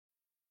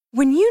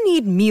When you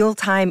need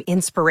mealtime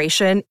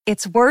inspiration,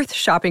 it's worth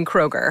shopping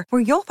Kroger,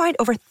 where you'll find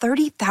over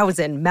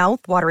 30,000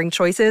 mouth-watering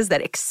choices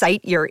that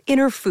excite your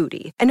inner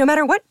foodie. And no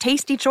matter what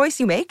tasty choice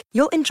you make,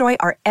 you'll enjoy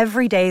our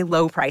everyday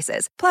low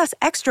prices, plus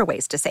extra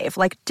ways to save,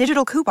 like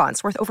digital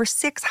coupons worth over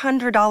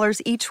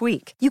 $600 each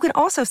week. You can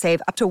also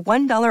save up to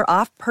 $1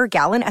 off per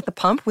gallon at the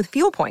pump with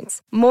fuel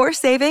points. More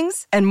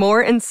savings and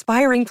more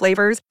inspiring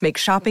flavors make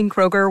shopping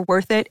Kroger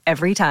worth it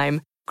every time.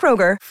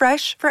 Kroger,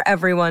 fresh for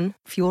everyone.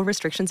 Fuel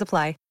restrictions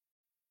apply.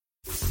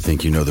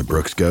 Think you know the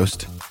Brooks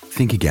Ghost?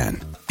 Think again.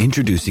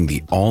 Introducing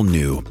the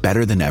all-new,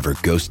 better-than-ever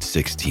Ghost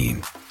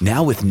 16.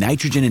 Now with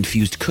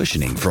nitrogen-infused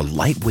cushioning for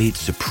lightweight,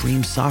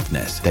 supreme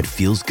softness that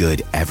feels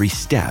good every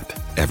step,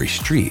 every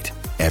street,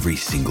 every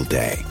single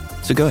day.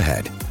 So go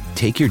ahead,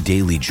 take your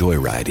daily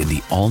joyride in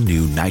the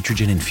all-new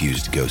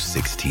nitrogen-infused Ghost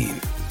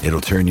 16.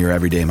 It'll turn your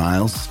everyday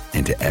miles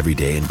into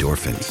everyday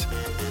endorphins.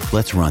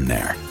 Let's run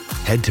there.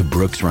 Head to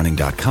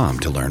brooksrunning.com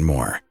to learn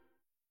more.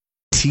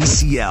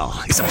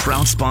 TCL is a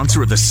proud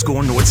sponsor of the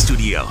Score North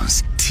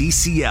Studios.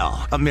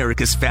 TCL,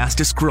 America's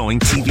fastest growing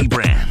TV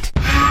brand.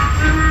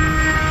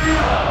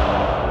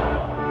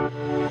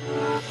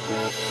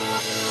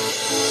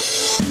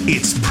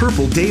 It's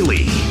Purple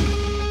Daily.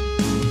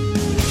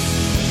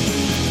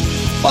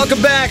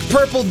 Welcome back,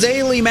 Purple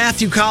Daily.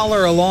 Matthew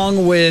Collar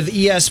along with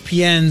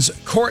ESPN's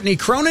Courtney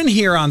Cronin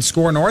here on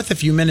Score North.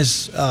 If you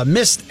missed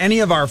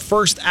any of our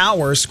first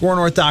hour,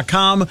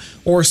 scorenorth.com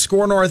or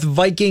Score North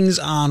Vikings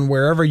on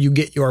wherever you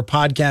get your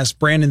podcast.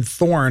 Brandon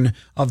Thorne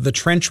of the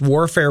Trench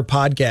Warfare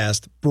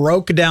podcast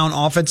broke down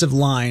offensive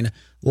line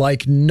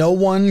like no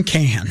one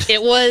can.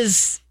 It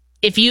was...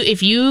 If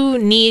you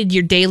need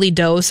your daily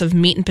dose of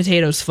meat and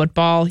potatoes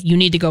football, you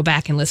need to go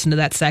back and listen to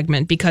that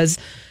segment, because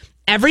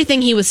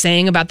everything he was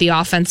saying about the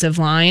offensive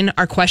line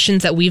are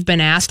questions that we've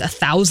been asked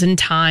 1,000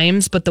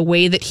 times, but the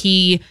way that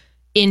he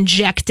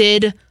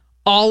injected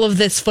all of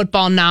this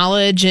football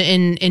knowledge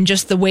and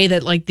just the way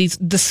that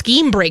the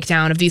scheme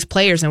breakdown of these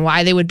players and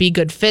why they would be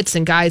good fits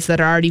and guys that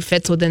are already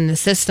fits within the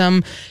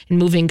system and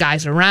moving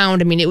guys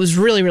around. I mean, it was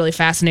really, really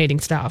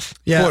fascinating stuff.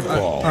 Yeah,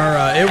 football.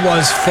 It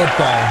was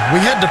football. We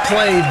had to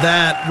play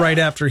that right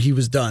after he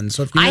was done.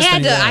 So if you missed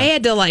I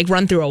had to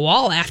run through a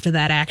wall after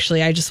that.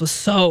 Actually, I just was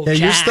so jacked.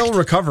 You're still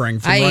recovering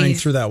from running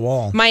through that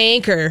wall. My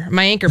anchor.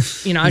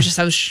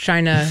 I was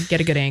trying to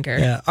get a good anchor.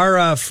 Yeah,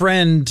 our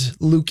friend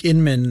Luke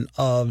Inman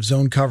of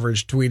Zone Coverage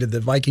tweeted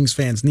that Vikings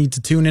fans need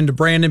to tune into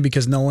Brandon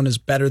because no one is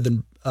better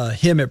than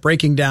him at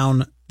breaking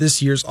down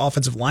this year's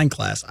offensive line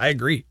class. I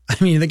agree. I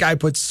mean, the guy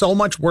puts so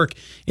much work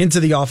into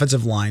the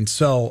offensive line.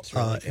 So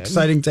really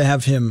exciting to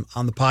have him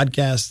on the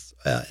podcast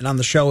and on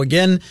the show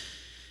again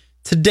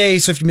today.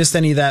 So if you missed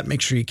any of that,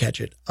 make sure you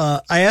catch it.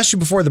 I asked you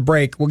before the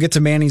break, we'll get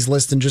to Manny's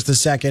list in just a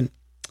second.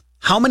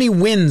 How many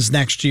wins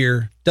next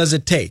year does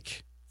it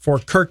take for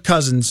Kirk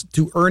Cousins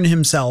to earn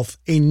himself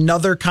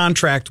another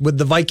contract with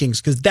the Vikings?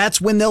 Because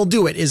that's when they'll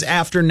do it, is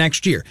after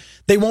next year.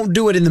 They won't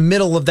do it in the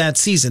middle of that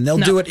season. They'll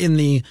do it in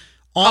the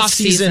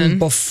off-season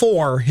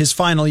before his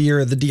final year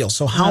of the deal.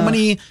 So how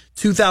many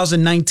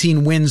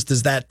 2019 wins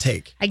does that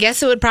take? I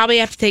guess it would probably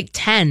have to take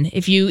 10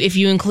 if you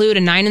include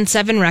a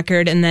 9-7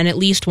 record and then at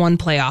least one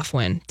playoff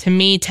win. To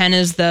me, 10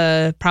 is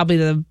probably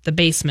the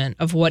basement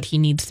of what he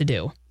needs to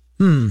do.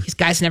 These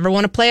guys never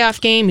won a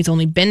playoff game. He's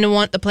only been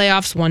to the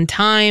playoffs one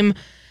time.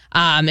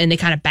 And they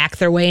kind of back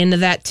their way into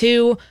that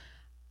too.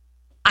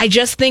 I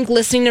just think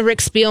listening to Rick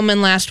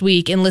Spielman last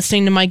week and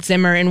listening to Mike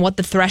Zimmer and what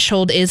the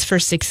threshold is for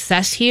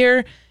success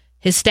here,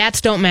 his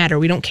stats don't matter.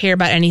 We don't care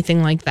about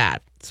anything like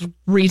that. It's the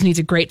reason he's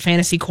a great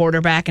fantasy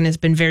quarterback and has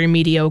been very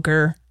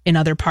mediocre in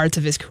other parts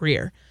of his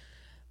career.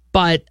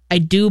 But I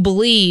do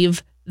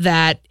believe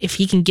that if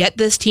he can get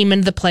this team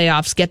into the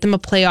playoffs, get them a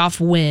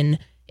playoff win,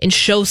 and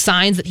show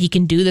signs that he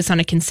can do this on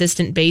a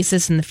consistent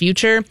basis in the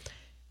future,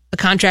 a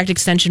contract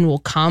extension will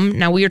come.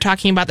 Now, we were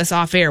talking about this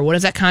off air. What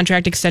does that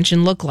contract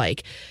extension look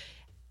like?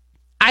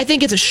 I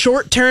think it's a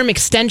short-term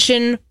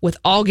extension with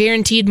all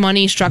guaranteed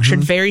money structured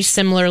very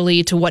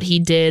similarly to what he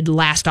did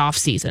last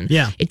offseason.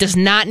 Yeah. It does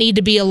not need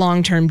to be a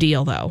long-term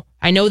deal, though.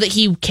 I know that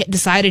he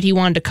decided he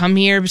wanted to come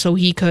here so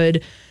he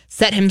could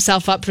set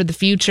himself up for the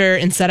future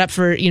and set up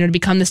for, to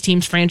become this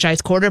team's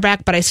franchise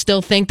quarterback. But I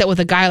still think that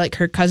with a guy like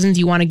Kirk Cousins,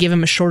 you want to give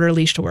him a shorter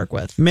leash to work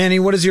with. Manny,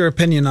 what is your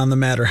opinion on the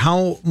matter?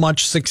 How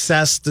much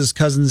success does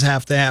Cousins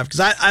have to have?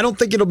 Because I don't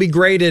think it'll be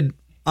graded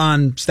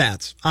on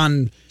stats,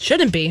 on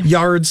shouldn't be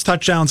yards,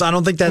 touchdowns. I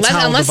don't think that's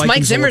unless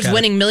Mike Zimmer's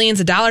winning millions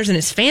of dollars in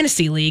his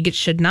fantasy league. It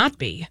should not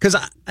be. Because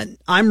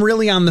I'm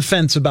really on the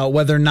fence about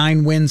whether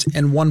 9 wins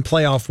and 1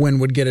 playoff win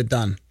would get it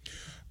done.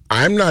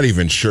 I'm not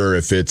even sure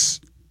if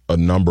it's a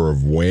number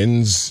of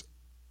wins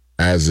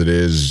as it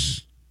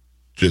is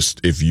just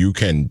if you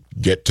can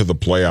get to the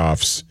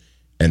playoffs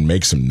and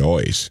make some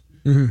noise.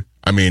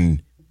 I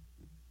mean,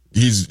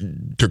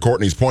 to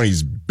Courtney's point,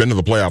 he's been to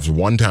the playoffs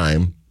one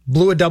time.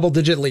 Blew a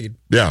double-digit lead.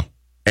 Yeah.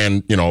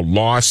 And,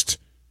 lost,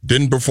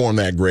 didn't perform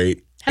that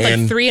great.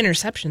 Had 3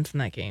 interceptions in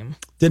that game.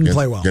 Didn't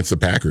play well. Against the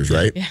Packers,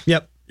 right? Yeah.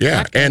 Yep.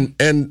 Yeah.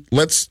 And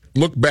let's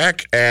look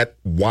back at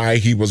why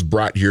he was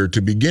brought here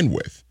to begin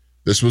with.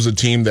 This was a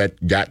team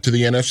that got to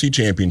the NFC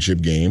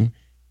Championship game,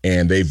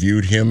 and they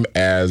viewed him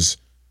as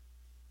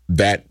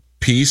that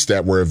piece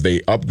that where if they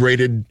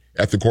upgraded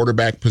at the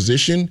quarterback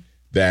position,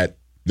 that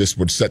this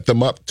would set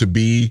them up to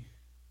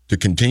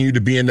continue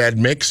to be in that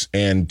mix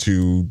and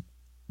to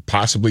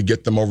possibly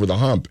get them over the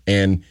hump.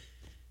 And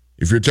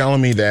if you're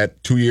telling me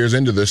that 2 years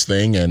into this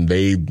thing and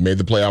they made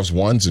the playoffs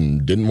once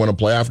and didn't win a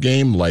playoff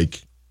game,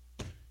 like,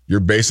 you're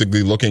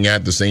basically looking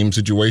at the same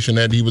situation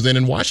that he was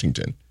in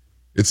Washington.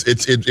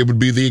 It would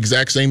be the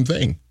exact same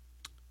thing.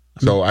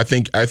 So I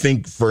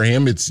think for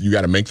him, you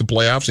got to make the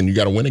playoffs and you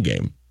got to win a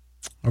game.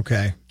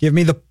 Okay, give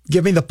me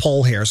the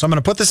poll here. So I'm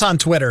going to put this on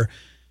Twitter.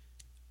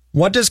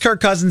 What does Kirk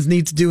Cousins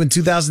need to do in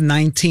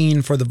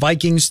 2019 for the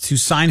Vikings to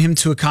sign him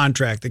to a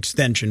contract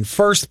extension?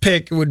 First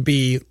pick would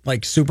be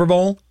like Super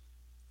Bowl,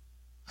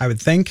 I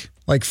would think,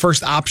 like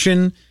first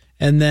option,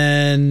 and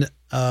then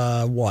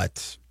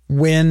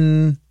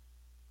win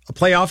a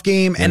playoff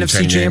game,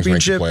 NFC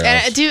Championship.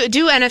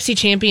 Do NFC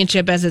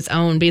Championship as its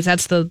own, because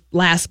that's the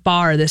last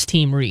bar this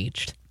team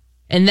reached.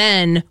 And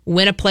then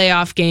win a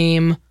playoff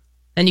game.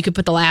 Then you could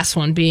put the last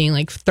one being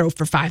like throw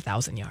for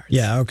 5,000 yards.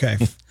 Yeah, okay.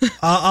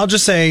 I'll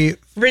just say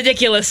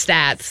ridiculous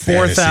stats.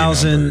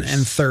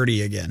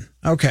 4,030 again.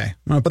 Okay, I'm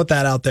going to put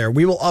that out there.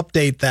 We will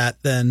update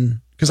that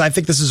then, because I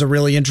think this is a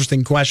really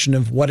interesting question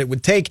of what it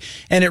would take.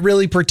 And it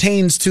really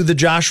pertains to the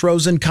Josh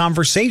Rosen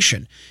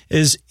conversation,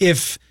 is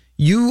if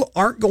you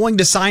aren't going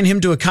to sign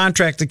him to a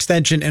contract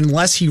extension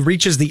unless he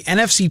reaches the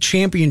NFC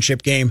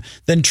Championship game,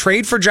 then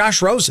trade for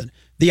Josh Rosen.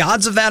 The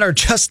odds of that are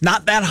just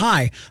not that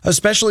high,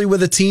 especially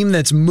with a team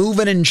that's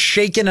moving and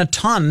shaking a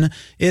ton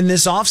in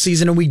this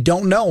offseason, and we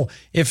don't know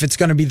if it's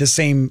going to be the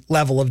same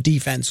level of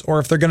defense or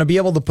if they're going to be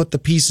able to put the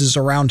pieces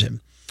around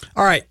him.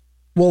 All right,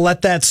 we'll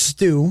let that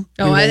stew.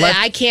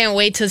 I can't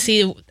wait to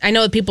see. I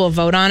know that people will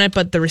vote on it,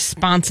 but the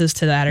responses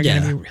to that are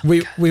going to be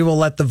really good. We will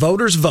let the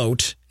voters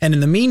vote, and in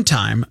the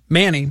meantime,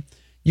 Manny,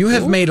 you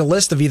have made a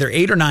list of either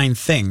 8 or 9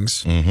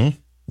 things. Mm-hmm.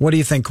 What do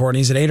you think,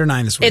 Courtney? Is it 8 or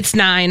 9 this week? It's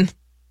 9.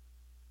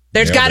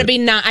 There's got to be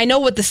 9. I know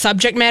what the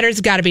subject matter is.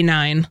 Got to be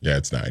 9. Yeah,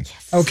 it's 9.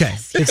 Okay,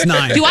 it's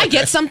 9. Do I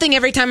get something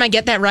every time I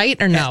get that right,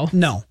 or no?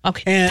 No.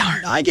 Okay. And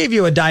darn. I gave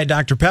you a Diet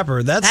Dr.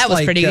 Pepper. That was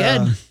like, pretty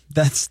good.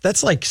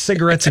 That's like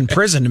cigarettes in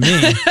prison to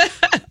me.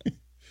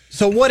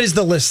 So what is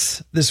the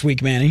list this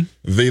week, Manny?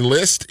 The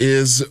list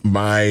is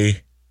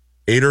my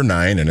 8 or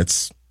 9, and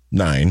it's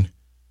 9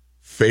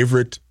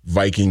 favorite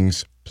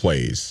Vikings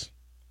plays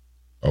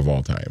of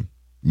all time.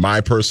 My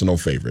personal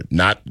favorite,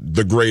 not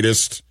the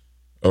greatest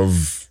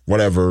of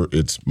whatever.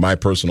 It's my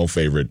personal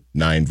favorite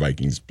 9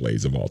 Vikings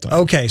plays of all time.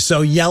 Okay,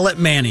 so yell at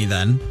Manny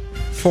then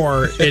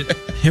for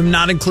him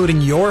not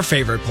including your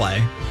favorite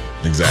play.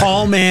 Exactly.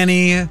 Call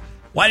Manny.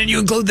 Why didn't you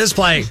include this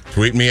play?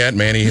 Tweet me at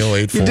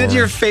MannyHill84. You did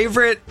your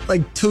favorite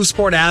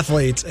 2-sport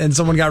athletes, and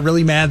someone got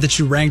really mad that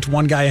you ranked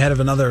one guy ahead of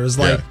another. It was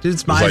like, dude,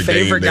 it's my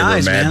favorite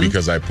guys, man. They were mad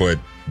because I put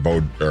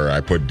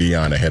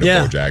Deion ahead of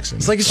Bo Jackson.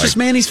 It's like it's just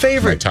Manny's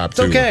favorite. My top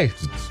 2. It's okay.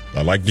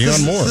 I like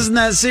Deion more. This isn't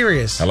that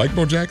serious. I like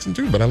Bo Jackson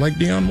too, but I like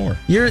Deion more.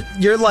 You're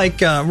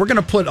like, we're going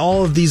to put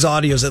all of these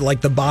audios at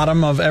like the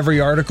bottom of every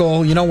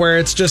article, where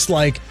it's just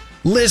like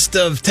list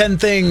of 10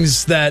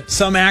 things that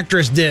some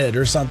actress did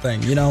or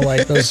something,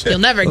 like those. You'll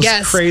never those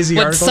guess crazy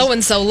what articles.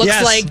 So-and-so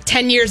looks like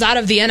 10 years out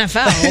of the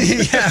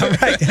NFL. Yeah,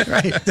 right,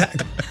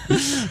 exactly.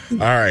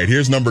 All right,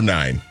 here's number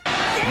 9.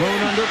 Thrown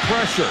under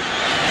pressure.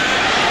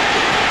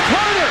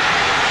 Carter!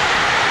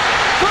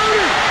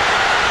 30!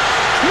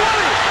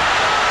 20!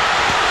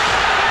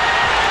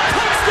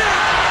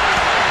 Touchdown!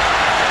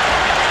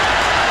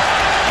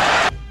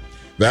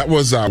 That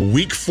was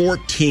week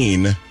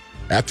 14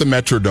 at the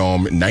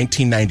Metrodome in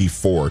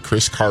 1994.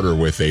 Chris Carter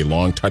with a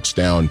long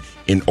touchdown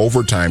in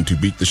overtime to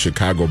beat the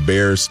Chicago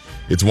Bears.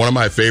 It's one of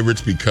my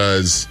favorites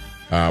because,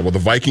 the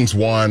Vikings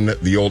won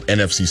the old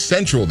NFC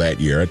Central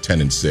that year at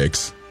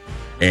 10-6.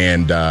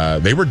 And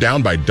they were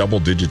down by double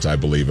digits, I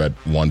believe, at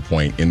one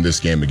point in this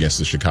game against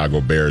the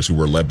Chicago Bears, who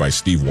were led by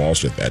Steve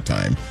Walsh at that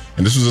time.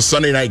 And this was a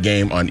Sunday night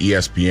game on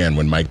ESPN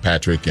when Mike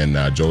Patrick and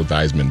Joe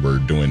Theismann were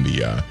doing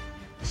the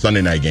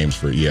Sunday night games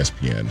for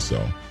ESPN.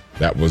 So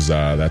that was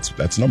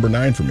that's number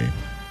 9 for me.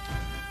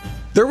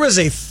 There was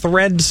a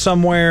thread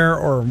somewhere,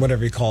 or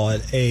whatever you call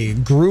it, a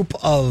group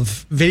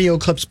of video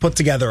clips put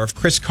together of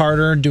Chris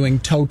Carter doing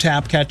toe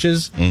tap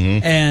catches,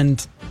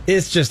 and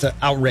it's just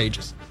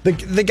outrageous.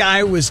 The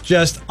guy was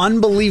just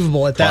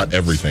unbelievable at that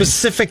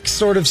specific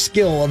sort of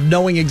skill of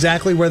knowing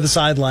exactly where the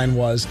sideline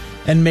was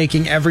and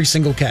making every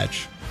single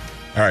catch.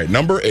 All right,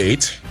 number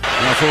 8.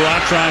 Now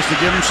Farad tries to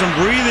give him some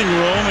breathing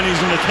room, and he's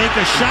going to take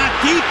a shot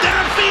deep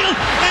downfield,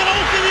 and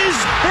open is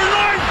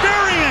Bernard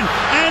Berrian,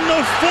 and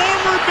the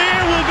former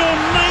Bear will go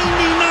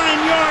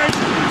 99 yards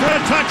for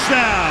a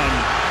touchdown.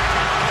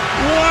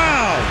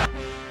 Wow.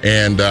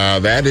 And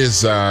that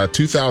is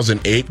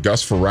 2008.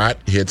 Gus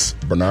Frerotte hits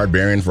Bernard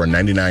Berrian for a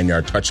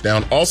 99-yard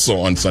touchdown, also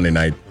on Sunday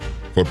night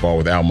Football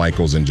with Al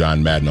Michaels and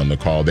John Madden on the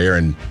call there.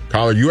 And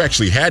Collar, you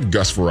actually had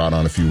Gus Frerotte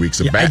on a few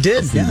weeks back. I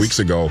did, a few weeks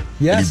ago.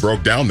 Yes. And he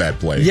broke down that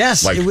play.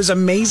 Yes, it was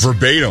amazing.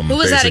 Verbatim. Who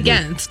was basically.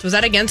 that against? Was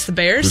that against the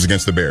Bears? It was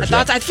against the Bears.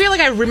 I feel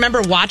like I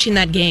remember watching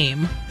that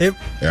game.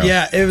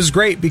 It was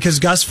great because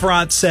Gus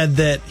Frerotte said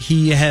that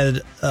he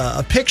had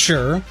a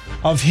picture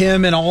of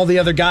him and all the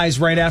other guys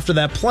right after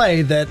that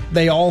play that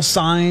they all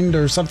signed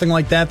or something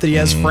like that he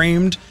has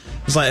framed.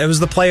 It was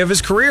the play of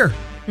his career.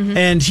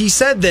 And he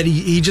said that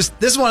he just,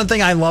 this is one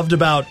thing I loved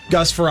about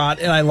Gus Frerotte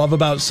and I love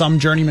about some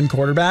journeyman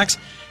quarterbacks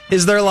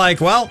is they're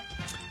like, well,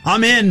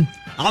 I'm in,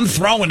 I'm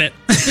throwing it.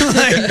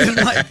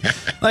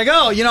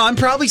 I'm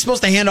probably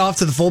supposed to hand off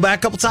to the fullback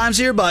a couple times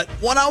here, but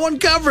one-on-one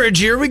coverage,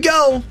 here we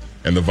go.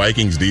 And the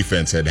Vikings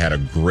defense had a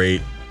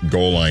great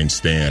goal line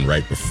stand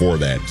right before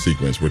that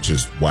sequence, which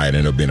is why it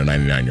ended up being a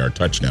 99-yard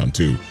touchdown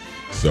too.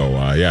 So,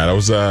 that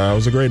was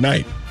a great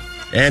night.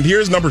 And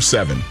here's number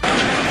 7. And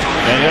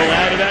he'll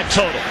add to that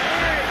total.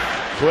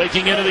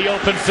 Breaking into the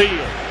open field.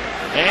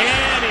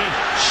 And he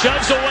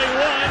shoves away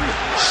one,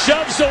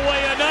 shoves away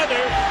another,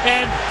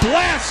 and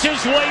blasts his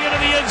way into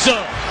the end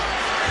zone.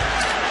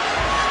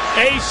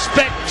 A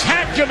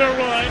spectacular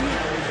run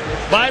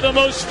by the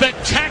most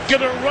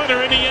spectacular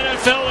runner in the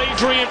NFL,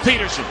 Adrian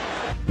Peterson.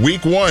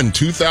 Week 1,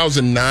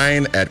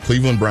 2009 at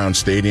Cleveland Browns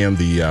Stadium,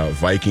 the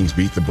Vikings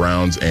beat the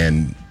Browns,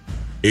 and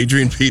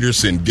Adrian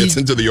Peterson gets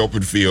into the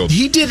open field.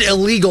 He did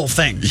illegal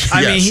things.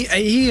 Yes. I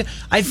mean,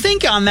 I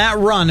think on that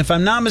run, if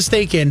I'm not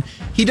mistaken,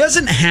 he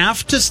doesn't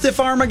have to stiff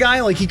arm a guy.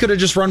 Like, he could have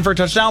just run for a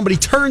touchdown, but he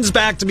turns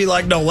back to be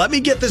like, no, let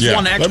me get this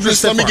one extra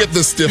stiff arm. Let me get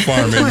the stiff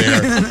arm in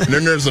there. And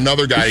then there's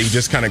another guy, he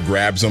just kind of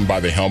grabs him by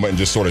the helmet and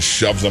just sort of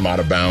shoves him out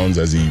of bounds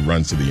as he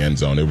runs to the end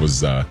zone. It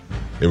was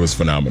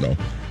phenomenal.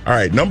 All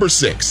right, number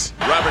 6.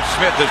 Robert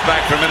Smith is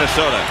back from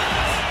Minnesota.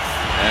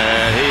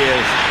 And he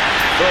is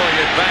throwing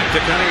it back to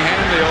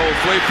Cunningham, the old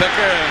flea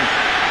picker, and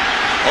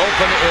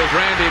open is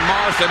Randy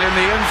Moss, and in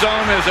the end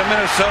zone is a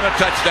Minnesota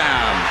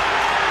touchdown.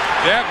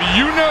 Yep,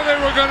 you know they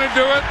were going to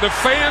do it. The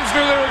fans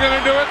knew they were going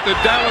to do it. The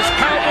Dallas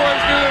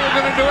Cowboys knew they were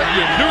going to do it.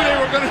 You knew they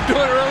were going to do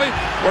it early,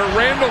 where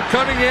Randall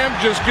Cunningham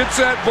just gets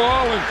that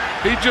ball, and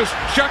he just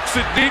chucks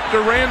it deep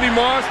to Randy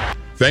Moss.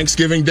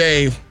 Thanksgiving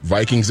Day,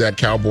 Vikings at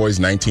Cowboys,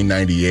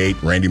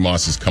 1998. Randy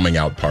Moss's coming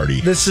out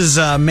party. This is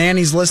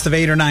Manny's list of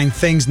 8 or 9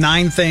 things.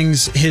 9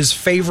 things, his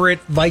favorite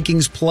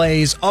Vikings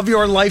plays of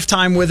your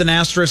lifetime with an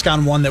asterisk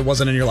on one that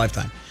wasn't in your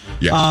lifetime.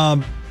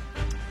 Yeah.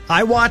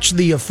 I watched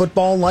the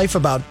Football Life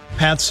about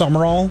Pat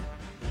Summerall,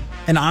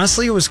 and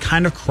honestly, it was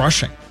kind of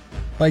crushing.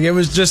 Like, it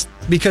was just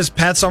because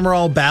Pat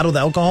Summerall battled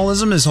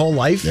alcoholism his whole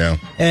life. Yeah.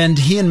 And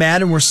he and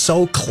Madden were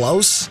so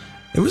close.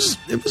 It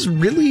was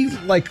really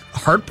like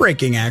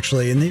heartbreaking,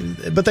 actually.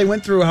 But they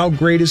went through how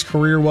great his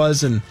career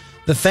was, and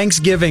the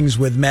Thanksgivings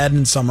with Madden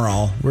and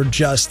Summerall were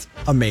just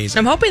amazing.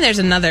 I'm hoping there's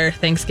another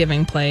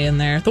Thanksgiving play in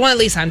there. The one at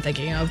least I'm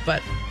thinking of,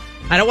 but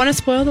I don't want to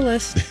spoil the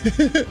list.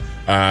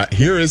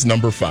 Here is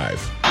number 5.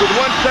 With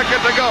 1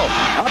 second to go.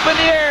 Up in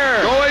the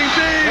air. Going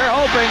deep. They're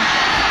hoping.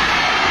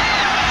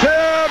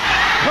 Tip.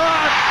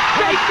 Caught.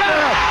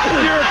 Touchdown.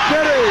 You're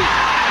kidding.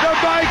 The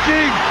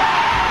Vikings.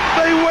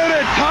 They win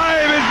it.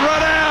 Time is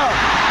run out.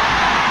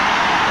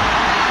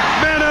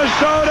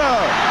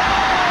 Minnesota.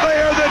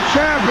 They are the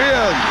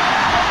champions.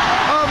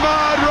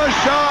 Ahmad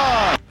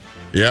Rashad.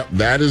 Yep,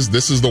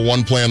 this is the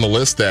one play on the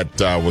list that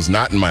was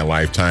not in my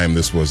lifetime.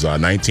 This was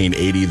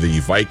 1980. The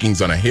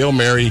Vikings on a Hail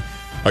Mary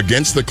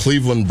against the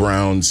Cleveland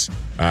Browns.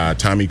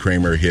 Tommy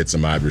Kramer hits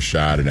Ahmad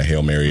Rashad in a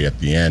Hail Mary at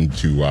the end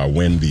to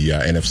win the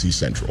NFC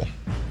Central.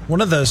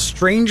 One of the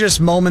strangest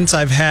moments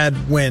I've had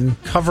when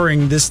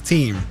covering this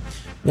team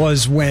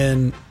was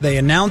when they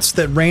announced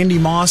that Randy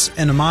Moss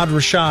and Ahmad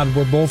Rashad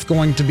were both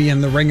going to be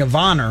in the Ring of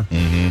Honor.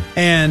 Mm-hmm.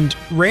 And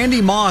Randy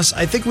Moss,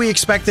 I think we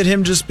expected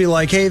him just be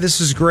like, hey, this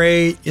is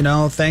great,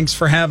 thanks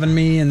for having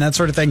me and that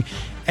sort of thing.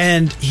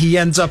 And he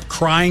ends up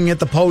crying at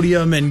the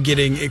podium and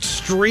getting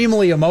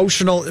extremely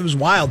emotional. It was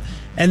wild.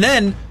 And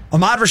then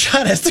Ahmad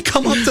Rashad has to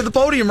come up to the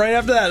podium right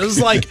after that. It was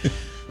like,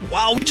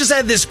 wow, we just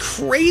had this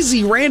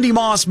crazy Randy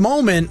Moss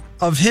moment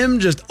of him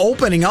just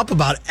opening up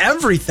about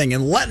everything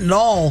and letting it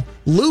all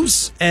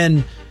loose.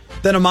 And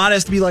then Ahmad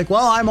has to be like,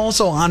 well, I'm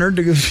also honored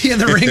to be in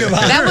the Ring of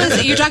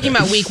Honor. You're talking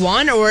about week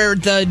 1 or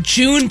the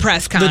June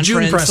press conference? The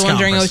June press the one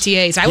during conference.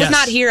 OTAs. I was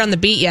not here on the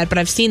beat yet, but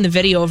I've seen the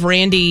video of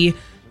Randy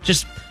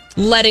just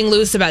letting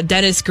loose about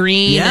Dennis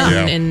Green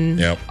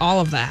and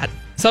all of that.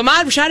 So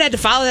Ahmad Rashad had to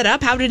follow that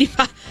up. How did he?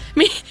 I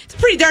mean, he's a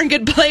pretty darn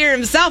good player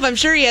himself. I'm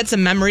sure he had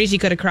some memories he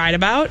could have cried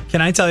about. Can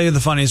I tell you the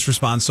funniest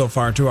response so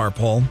far to our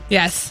poll?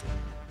 Yes.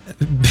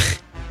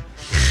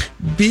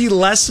 Be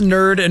less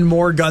nerd and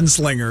more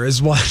gunslinger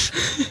is what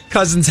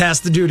Cousins has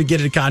to do to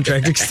get a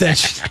contract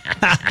extension.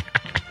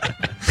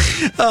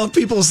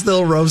 People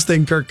still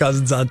roasting Kirk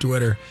Cousins on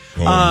Twitter.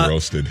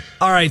 Roasted.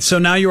 All right, so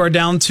now you are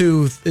down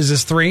to, is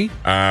this 3?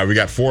 We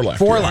got 4 left.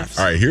 4 left.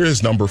 All right, here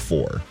is number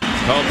 4.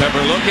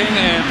 Culpepper looking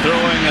and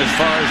throwing as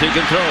far as he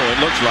can throw, it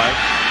looks like.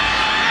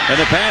 And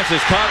the pass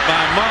is caught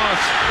by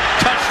Moss.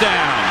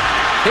 Touchdown.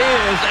 He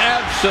is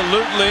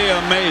absolutely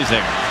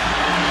amazing.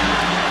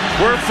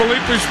 where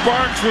Felipe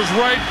Sparks was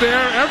right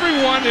there.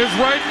 Everyone is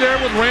right there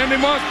with Randy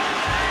Moss.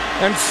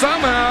 And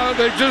somehow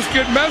they just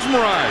get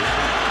mesmerized.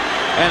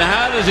 And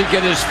how does he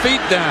get his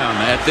feet down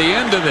at the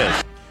end of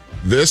this?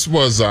 This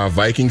was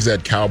Vikings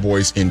at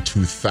Cowboys in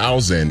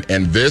 2000,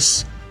 and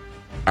this,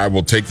 I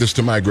will take this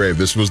to my grave,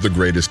 this was the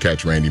greatest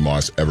catch Randy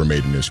Moss ever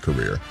made in his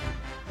career.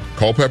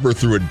 Culpepper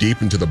threw it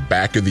deep into the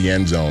back of the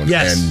end zone,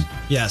 and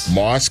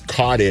Moss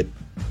caught it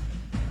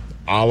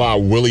a la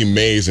Willie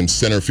Mays in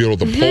center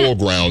field of the Polo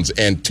Grounds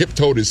and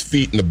tiptoed his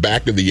feet in the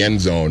back of the end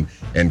zone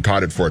and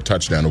caught it for a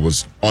touchdown. It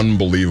was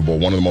unbelievable.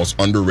 One of the most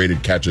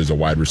underrated catches a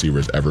wide receiver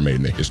has ever made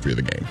in the history of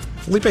the game.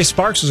 Felipe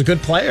Sparks was a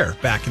good player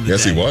back in the day.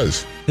 Yes, he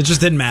was. It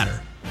just didn't matter.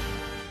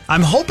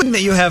 I'm hoping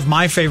that you have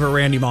my favorite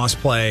Randy Moss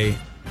play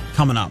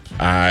coming up.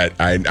 I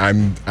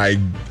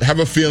have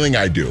a feeling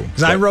I do.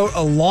 Because I wrote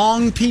a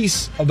long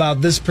piece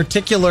about this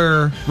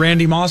particular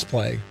Randy Moss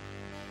play.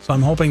 So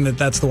I'm hoping that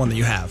that's the one that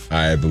you have.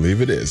 I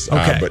believe it is.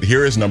 Okay. But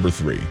here is number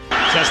 3.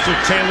 Chester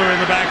Taylor in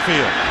the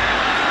backfield.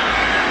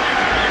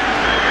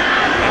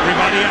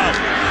 Everybody out.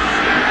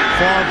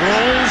 Favre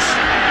rolls.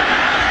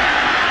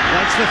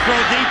 Lets the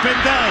throw deep and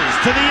does.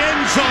 To the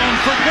end zone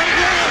for Greg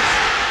Lewis.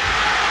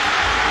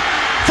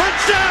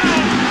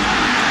 Touchdown!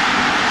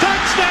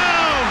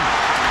 Touchdown!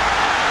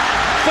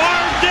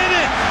 Favre did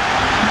it!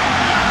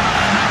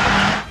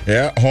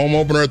 Yeah, home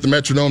opener at the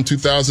Metrodome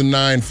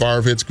 2009.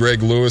 Favre hits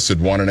Greg Lewis. Had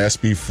won an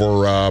ESPY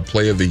for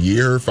Play of the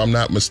Year, if I'm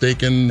not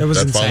mistaken. It was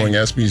that insane. Following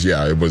ESPYs,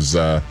 yeah,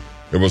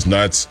 it was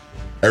nuts.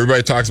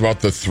 Everybody talks about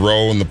the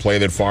throw and the play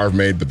that Favre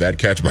made, but that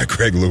catch by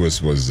Greg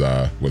Lewis was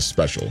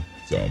special.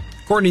 So,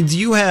 Courtney, do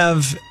you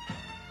have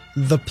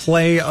the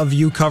play of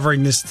you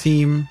covering this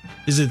team?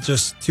 Is it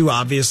just too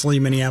obviously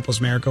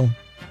Minneapolis Miracle?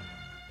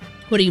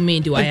 What do you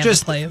mean? Do I have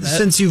just a play of it?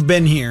 Since you've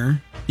been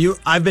here,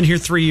 I've been here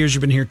 3 years.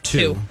 You've been here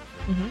 2.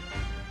 Mm-hmm.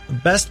 The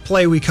best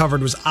play we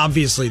covered was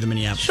obviously the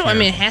Minneapolis. Sure, Miracle. I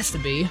mean it has to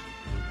be.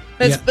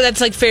 But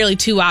that's like fairly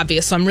too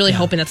obvious. So I'm really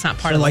hoping that's not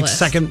part of the like list.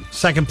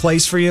 second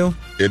place for you.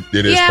 It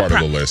is part of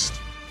the list.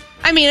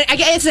 I mean, I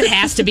guess it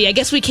has to be. I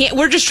guess we can't.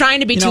 We're just trying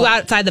to be too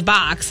outside the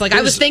box. Like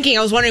I was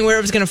wondering where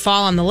it was going to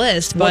fall on the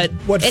list, but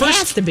it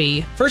has to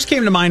be. First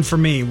came to mind for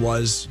me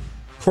was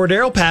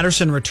Cordero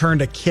Patterson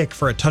returned a kick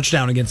for a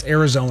touchdown against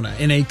Arizona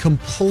in a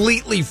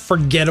completely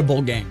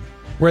forgettable game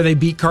where they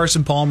beat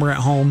Carson Palmer at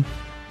home,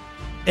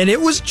 and it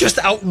was just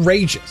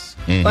outrageous.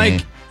 Mm-hmm.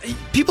 Like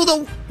people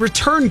don't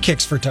return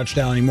kicks for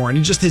touchdown anymore,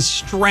 and just his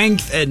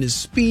strength and his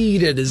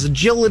speed and his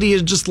agility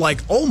is just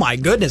like, oh my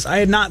goodness, I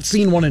had not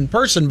seen one in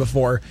person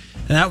before.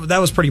 And that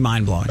was pretty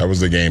mind-blowing. That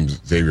was the game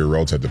Xavier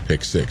Rhodes had the pick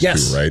 6 too,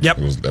 right? Yep.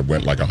 That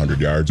went like 100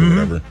 yards or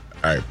whatever.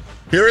 All right.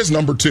 Here is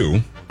number 2.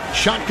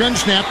 Shotgun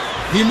snap.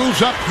 He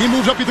moves up. He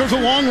throws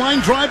a long line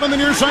drive on the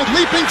near side.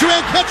 Leaping to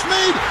and catch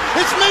made.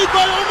 It's made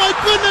by, oh my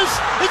goodness.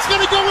 It's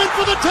going to go in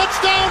for the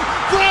touchdown.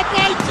 Grab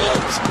by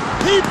Diggs.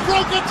 He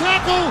broke a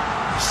tackle.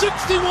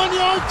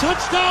 61-yard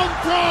touchdown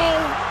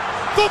throw.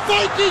 The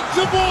Vikings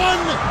have won.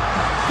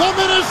 The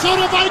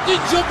Minnesota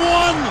Vikings have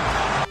won.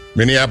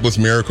 Minneapolis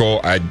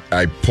Miracle. I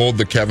pulled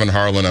the Kevin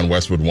Harlan on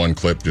Westwood 1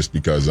 clip just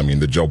because, I mean,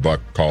 the Joe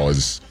Buck call,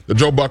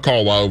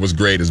 while it was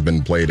great, has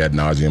been played ad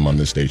nauseum on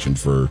this station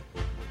for,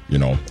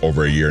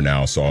 over a year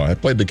now. So I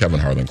played the Kevin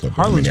Harlan clip.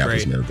 Harlan's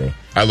Minneapolis great. Miracle.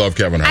 I love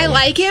Kevin Harlan. I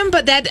like him,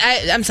 but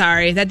I'm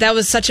sorry. That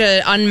was such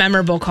an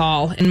unmemorable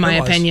call, in my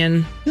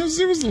opinion. It was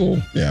a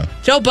little, yeah.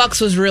 Joe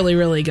Bucks was really,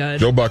 really good.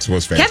 Joe Bucks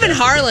was fantastic. Kevin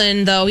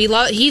Harlan, though,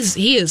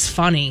 he is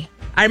funny.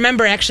 I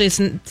remember, actually, it's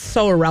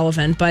so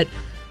irrelevant, but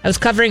I was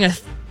covering a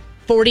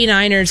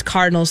 49ers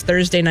Cardinals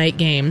Thursday night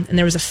game, and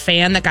there was a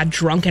fan that got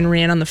drunk and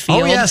ran on the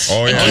field. Oh, yes.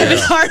 And Kevin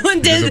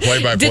Harlan did the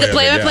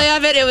play-by-play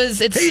of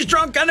it. He's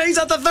drunk and he's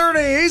at the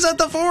 30, he's at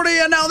the 40,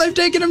 and now they've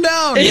taken him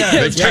down. Yeah,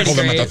 They've tackled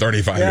him at the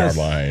 35-yard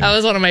line. That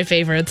was one of my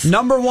favorites.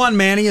 Number 1,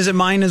 Manny, is it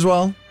mine as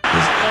well?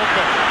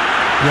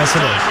 Yes,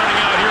 it is. Running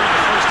out here in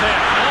the first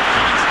half. All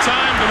kinds of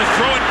time. Going to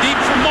throw it deep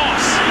for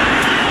Moss.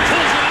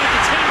 Pulls it out at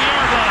the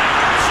 10-yard line.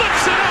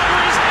 Flips it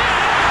over his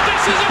head.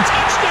 This is a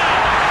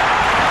touchdown.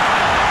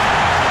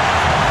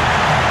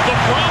 The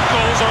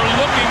Broncos are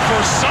looking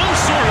for some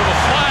sort of a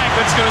flag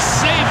that's going to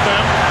save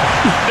them.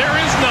 There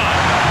is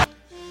none.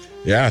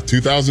 Yeah,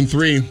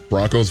 2003,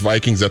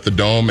 Broncos-Vikings at the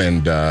Dome,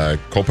 and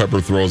Culpepper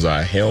throws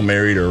a Hail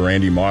Mary to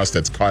Randy Moss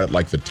that's caught at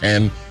like the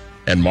 10,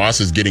 and Moss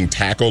is getting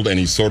tackled, and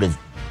he's sort of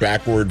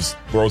backwards,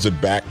 throws it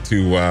back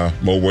to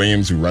Mo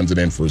Williams, who runs it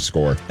in for a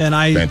score.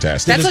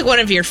 Fantastic. That's like one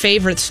of your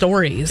favorite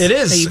stories. It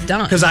is. That you've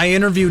done. Because I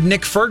interviewed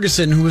Nick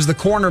Ferguson, who was the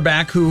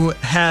cornerback who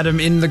had him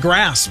in the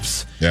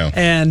grasps. Yeah.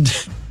 And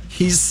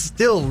he's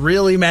still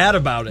really mad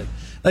about it.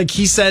 Like,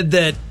 he said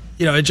that,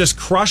 it just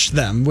crushed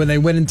them when they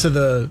went into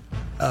the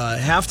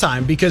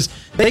halftime because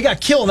they got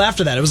killed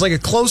after that. It was like a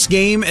close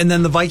game, and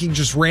then the Vikings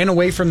just ran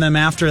away from them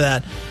after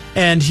that.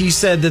 And he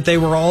said that they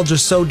were all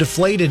just so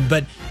deflated,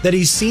 but that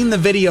he's seen the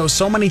video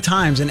so many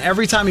times, and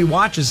every time he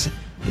watches,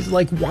 he's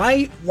like,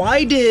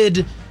 why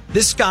did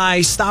this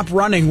guy stop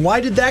running?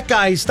 Why did that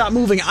guy stop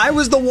moving? I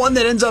was the one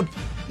that ends up,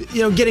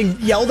 getting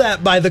yelled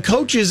at by the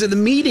coaches in the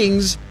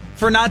meetings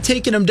for not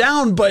taking him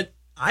down, but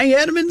I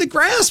had him in the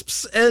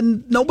grasps,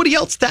 and nobody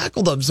else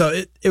tackled him.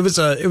 So it was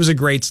a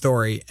great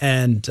story,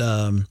 and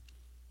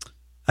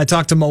I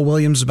talked to Mo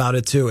Williams about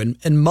it too,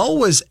 and Mo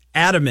was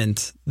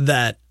adamant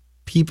that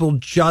people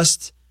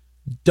just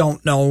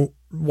don't know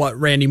what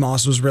Randy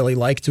Moss was really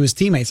like to his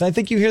teammates. I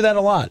think you hear that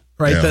a lot,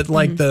 right? Yeah. That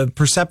like the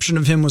perception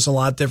of him was a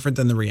lot different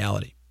than the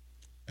reality.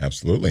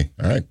 Absolutely.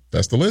 All right,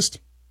 that's the list.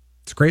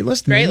 It's a great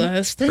list. Great man.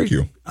 list. Thank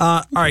you.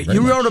 All right,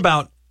 you wrote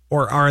about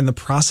or are in the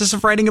process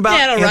of writing about.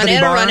 Yeah, Anthony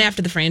it'll Barr. run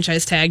after the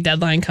franchise tag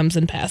deadline comes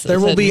and passes. There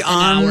will be an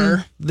on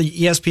hour. the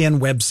ESPN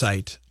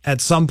website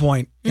at some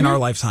point in our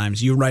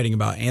lifetimes, you writing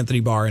about Anthony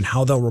Barr and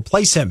how they'll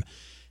replace him.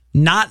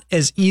 Not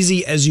as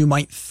easy as you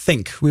might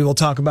think. We will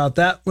talk about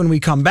that when we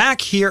come back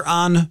here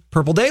on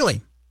Purple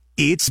Daily.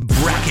 It's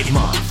Bracket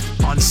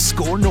Month on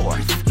Score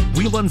North.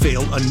 We'll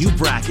unveil a new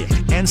bracket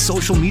and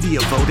social media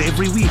vote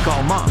every week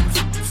all month.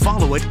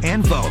 Follow it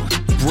and vote.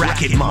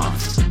 Bracket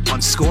Month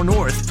on Score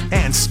North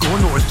and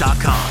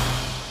scorenorth.com.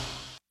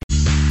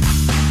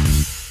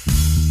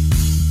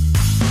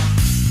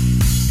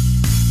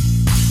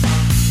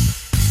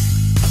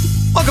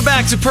 Welcome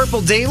back to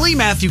Purple Daily.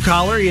 Matthew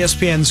Collar,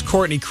 ESPN's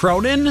Courtney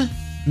Cronin.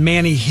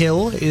 Manny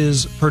Hill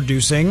is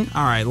producing.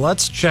 All right,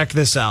 let's check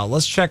this out.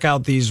 Let's check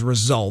out these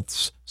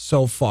results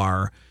so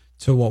far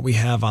to what we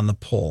have on the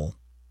poll.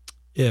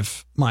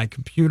 If my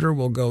computer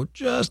will go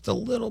just a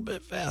little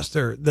bit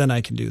faster, then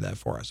I can do that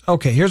for us.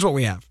 Okay, here's what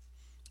we have.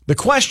 The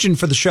question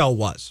for the show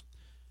was,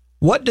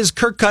 what does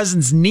Kirk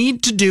Cousins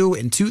need to do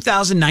in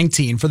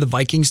 2019 for the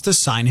Vikings to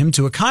sign him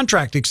to a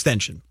contract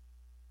extension?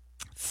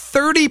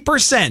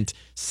 30%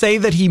 say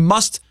that he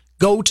must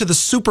go to the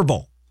Super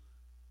Bowl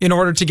in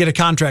order to get a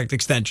contract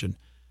extension.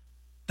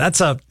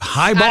 That's a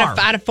high bar.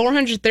 Out of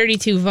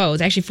 432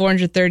 votes, actually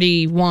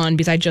 431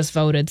 because I just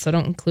voted, so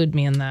don't include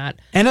me in that.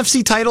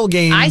 NFC title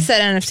game. I said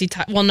NFC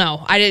title. Well,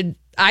 no, I did.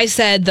 I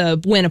said the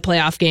win a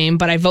playoff game,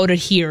 but I voted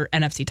here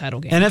NFC title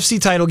game.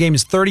 NFC title game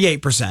is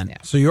 38%. Yeah.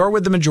 So you're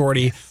with the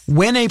majority. Yes.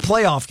 Win a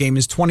playoff game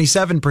is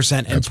 27%,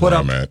 and That's put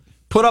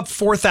up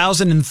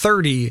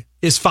 4,030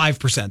 is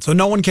 5%. So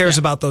no one cares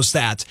about those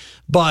stats.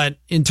 But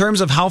in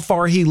terms of how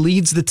far he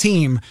leads the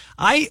team,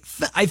 I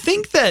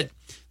think that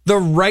the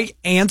right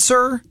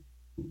answer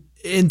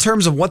in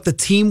terms of what the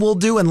team will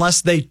do,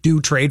 unless they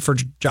do trade for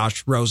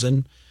Josh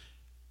Rosen,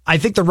 I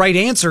think the right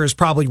answer is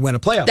probably win a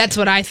playoff. That's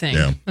what I think.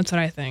 Yeah. That's what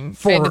I think.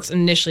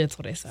 Initially, that's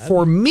what I said.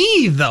 For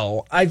me,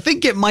 though, I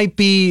think it might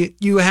be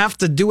you have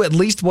to do at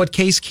least what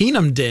Case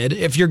Keenum did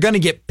if you're going to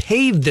get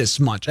paid this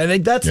much. I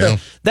think that's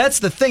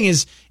the thing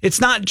is it's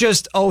not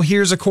just, oh,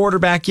 here's a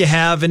quarterback you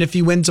have, and if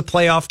he wins a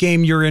playoff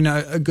game, you're in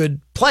a good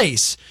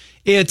place.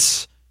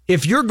 It's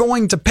if you're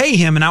going to pay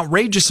him an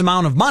outrageous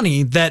amount of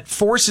money that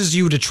forces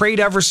you to trade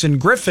Everson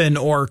Griffin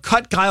or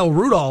cut Kyle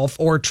Rudolph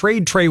or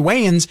trade Trey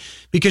Wayans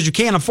because you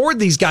can't afford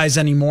these guys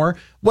anymore,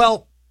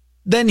 well,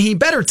 then he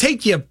better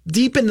take you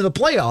deep into the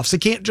playoffs.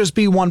 It can't just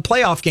be one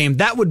playoff game.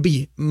 That would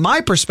be my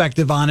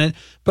perspective on it.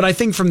 But I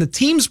think from the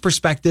team's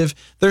perspective,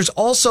 there's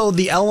also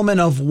the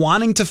element of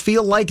wanting to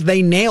feel like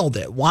they nailed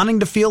it,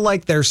 wanting to feel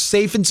like they're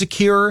safe and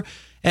secure.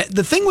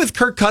 The thing with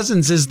Kirk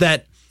Cousins is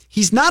that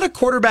he's not a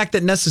quarterback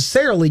that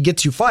necessarily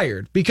gets you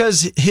fired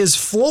because his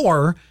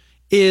floor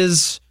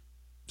is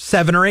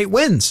 7 or 8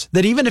 wins.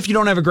 That even if you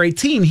don't have a great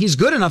team, he's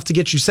good enough to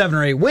get you 7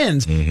 or 8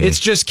 wins. Mm-hmm. It's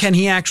just, can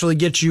he actually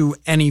get you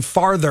any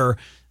farther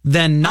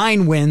than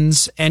 9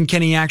 wins? And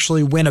can he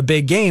actually win a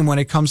big game when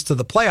it comes to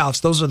the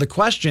playoffs? Those are the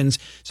questions.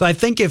 So I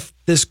think if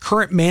this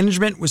current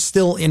management was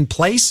still in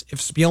place, if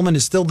Spielman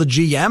is still the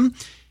GM,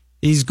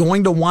 he's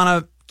going to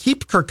want to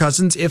keep Kirk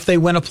Cousins if they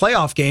win a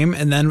playoff game.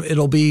 And then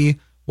it'll be,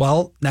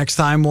 well, next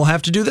time we'll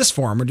have to do this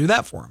for him or do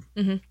that for him.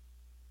 Mm-hmm.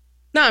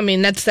 No, I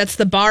mean, that's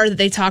the bar that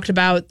they talked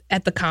about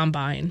at the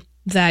Combine,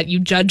 that you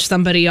judge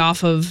somebody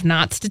off of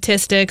not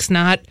statistics,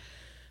 not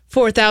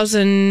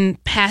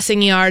 4,000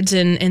 passing yards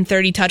and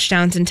 30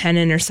 touchdowns and 10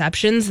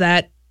 interceptions,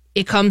 that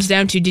it comes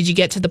down to, did you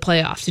get to the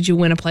playoffs? Did you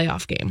win a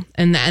playoff game?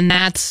 And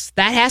that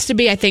has to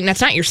be, I think,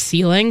 that's not your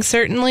ceiling,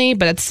 certainly,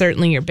 but that's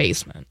certainly your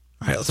basement.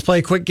 All right, let's play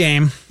a quick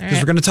game because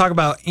we're going to talk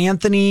about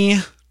Anthony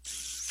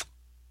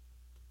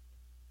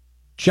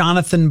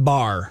Jonathan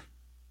Barr.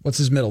 What's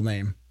his middle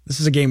name? This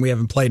is a game we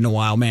haven't played in a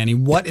while, Manny.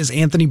 What is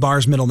Anthony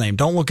Barr's middle name?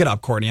 Don't look it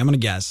up, Courtney. I'm going to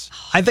guess.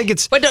 I think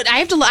it's... Wait, no, I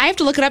have to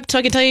look it up so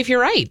I can tell you if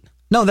you're right.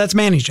 No, that's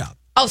Manny's job.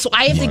 Oh, so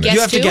I have to guess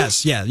You have too? to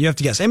guess. Yeah, you have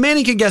to guess. And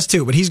Manny can guess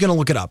too, but he's going to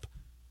look it up.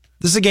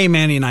 This is a game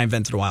Manny and I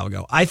invented a while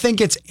ago. I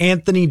think it's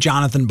Anthony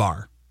Jonathan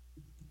Barr.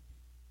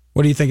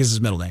 What do you think is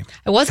his middle name?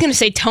 I was going to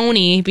say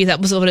Tony because that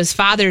was what his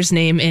father's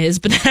name is,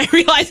 but then I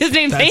realized his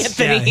name's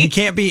Anthony. Yeah, he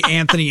can't be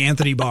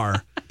Anthony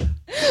Barr.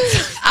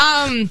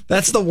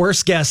 That's the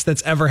worst guess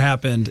that's ever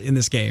happened in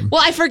this game.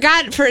 Well, I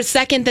forgot for a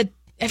second that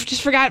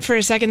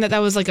that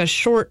was like a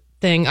short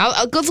thing.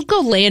 I'll go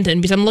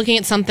Landon because I'm looking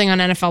at something on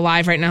NFL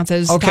Live right now that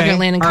says talking about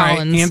Landon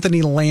Collins. Right.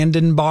 Anthony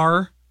Landon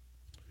Barr.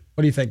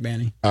 What do you think,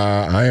 Manny?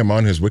 I am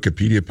on his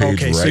Wikipedia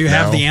page right now. Okay, so you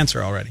have the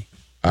answer already.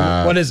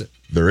 What is it?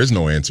 There is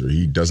no answer.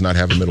 He does not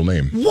have a middle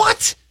name.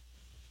 What?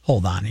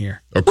 Hold on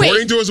here.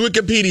 According to his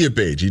Wikipedia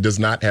page, he does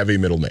not have a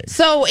middle name.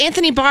 So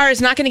Anthony Barr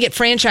is not going to get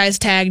franchise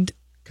tagged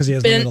because he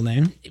has no middle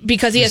name.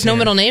 Because he has no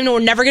middle name, and we're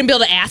never going to be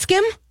able to ask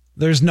him.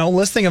 There's no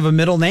listing of a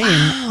middle name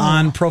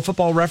on Pro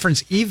Football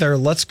Reference either.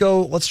 Let's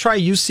try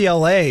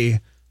UCLA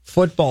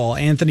football.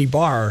 Anthony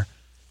Barr.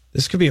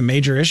 This could be a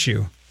major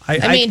issue.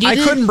 I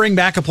couldn't bring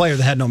back a player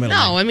that had no middle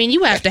name. No, I mean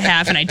you have to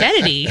have an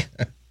identity.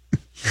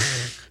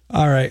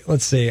 All right,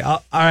 let's see.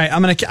 All right,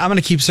 I'm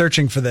gonna keep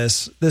searching for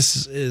this.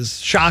 This is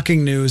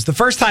shocking news. The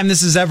first time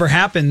this has ever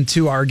happened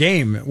to our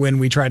game when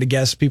we try to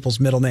guess people's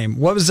middle name.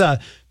 What was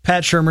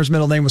Pat Shurmur's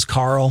middle name was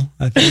Carl,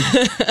 I think.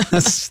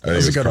 That's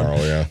a good Carl,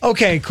 one. yeah.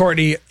 Okay,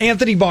 Courtney,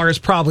 Anthony Barr is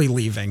probably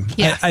leaving.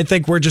 Yeah. I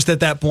think we're just at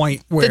that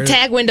point where the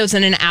tag window's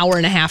in an hour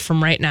and a half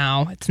from right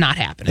now. It's not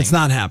happening. It's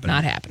not happening.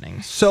 Not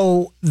happening.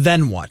 So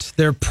then what?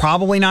 They're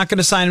probably not going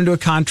to sign him to a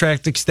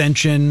contract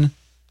extension.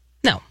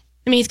 No.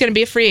 I mean, he's going to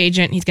be a free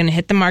agent. He's going to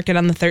hit the market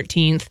on the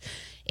 13th,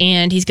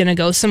 and he's going to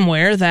go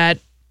somewhere that,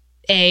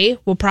 A,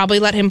 will probably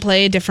let him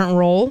play a different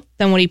role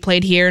than what he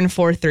played here in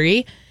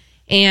 4-3,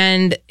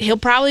 and he'll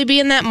probably be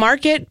in that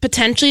market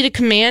potentially to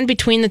command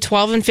between the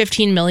 12 and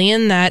 15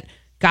 million that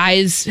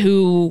guys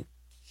who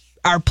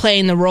are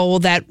playing the role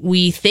that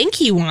we think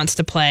he wants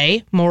to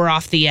play, more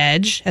off the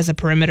edge as a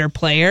perimeter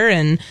player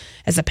and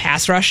as a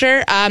pass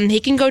rusher, he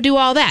can go do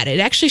all that.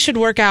 It actually should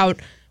work out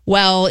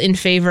well in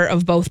favor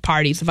of both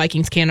parties. The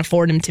Vikings can't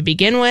afford him to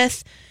begin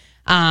with.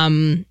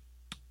 Or,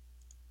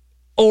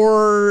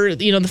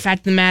 the fact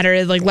of the matter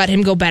is, let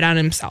him go bet on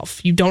himself.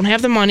 You don't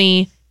have the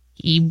money.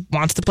 He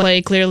wants to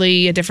play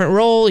clearly a different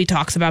role. He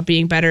talks about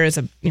being better as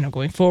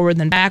going forward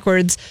than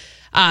backwards.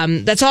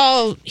 That's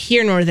all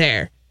here nor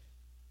there.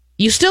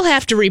 You still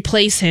have to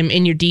replace him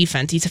in your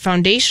defense. He's a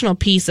foundational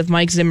piece of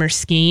Mike Zimmer's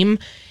scheme.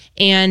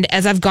 And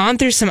as I've gone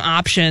through some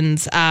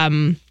options,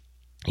 trying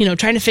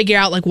to figure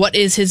out what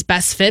is his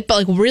best fit,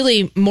 but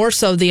really more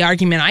so the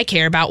argument I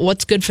care about,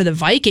 what's good for the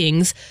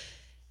Vikings.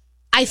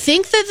 I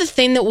think that the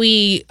thing that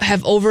we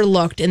have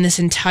overlooked in this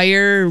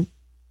entire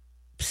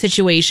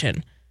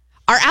situation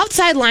are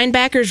outside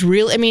linebackers.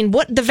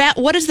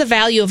 What is the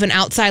value of an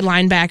outside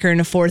linebacker in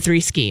a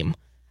 4-3 scheme?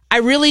 I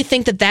really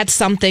think that that's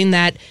something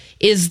that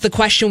is the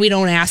question we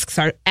don't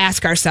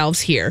ask ourselves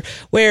here.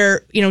 Where,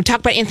 talk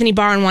about Anthony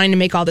Barr and wanting to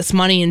make all this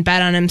money and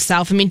bet on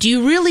himself. I mean,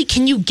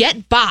 can you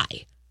get by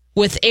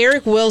with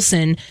Eric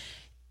Wilson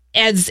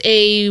as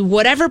a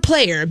whatever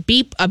player, a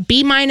B-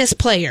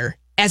 player,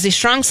 as a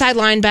strong side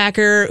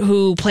linebacker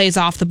who plays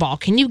off the ball?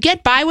 Can you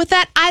get by with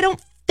that? I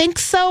don't think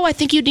so. I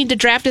think you'd need to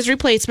draft his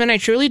replacement. I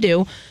truly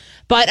do.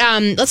 But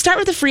let's start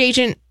with the free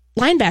agent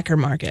linebacker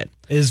market.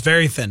 It is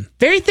very thin.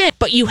 Very thin.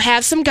 But you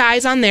have some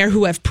guys on there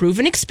who have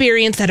proven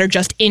experience that are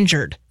just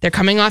injured. They're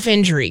coming off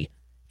injury.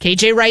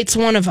 KJ Wright's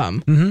one of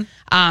them.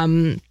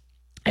 Mm-hmm.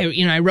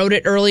 I wrote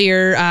it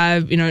earlier,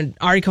 an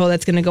article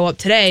that's going to go up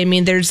today. I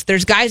mean, there's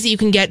guys that you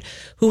can get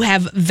who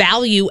have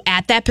value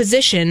at that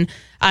position.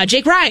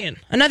 Jake Ryan,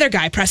 another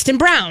guy. Preston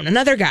Brown,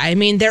 another guy. I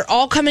mean, they're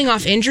all coming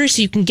off injury,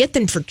 so you can get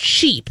them for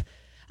cheap.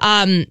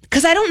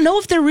 Because I don't know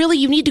if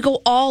you need to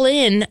go all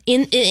in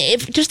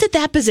if just at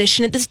that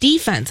position at this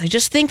defense. I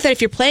just think that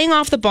if you're playing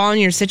off the ball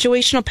and you're a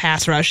situational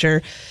pass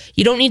rusher,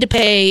 you don't need to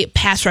pay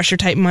pass rusher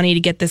type money to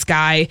get this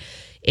guy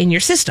in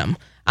your system.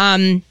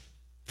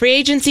 Free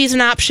agency is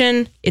an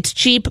option. It's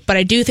cheap, but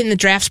I do think the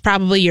draft's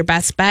probably your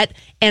best bet.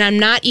 And I'm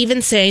not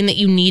even saying that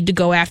you need to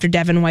go after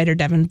Devin White or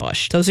Devin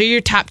Bush. Those are your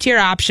top tier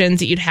options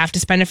that you'd have to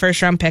spend a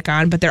first round pick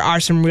on, but there are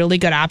some really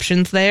good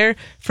options there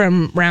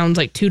from rounds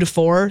 2 to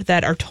 4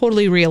 that are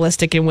totally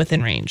realistic and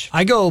within range.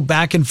 I go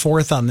back and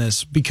forth on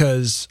this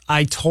because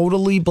I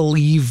totally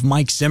believe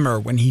Mike Zimmer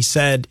when he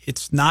said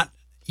it's not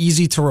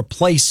easy to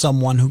replace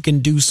someone who can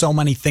do so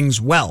many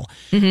things well.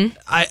 Mm-hmm.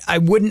 I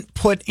wouldn't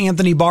put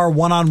Anthony Barr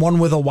one-on-one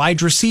with a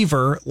wide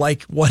receiver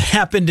like what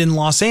happened in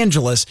Los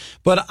Angeles,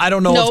 but I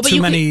don't know of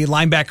too many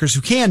linebackers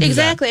who can do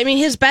exactly. that. I mean,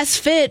 his best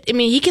fit,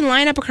 he can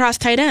line up across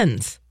tight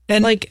ends.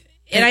 And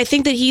I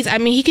think that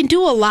he can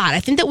do a lot.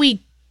 I think that there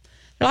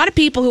are a lot of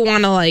people who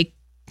want to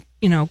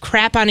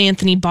crap on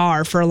Anthony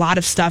Barr for a lot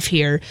of stuff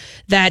here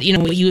that,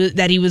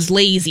 that he was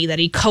lazy, that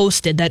he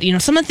coasted, that,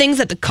 some of the things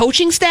that the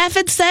coaching staff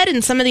had said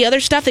and some of the other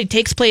stuff that he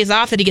takes plays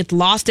off, that he gets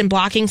lost in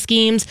blocking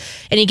schemes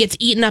and he gets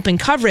eaten up in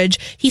coverage.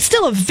 He's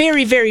still a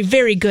very, very,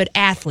 very good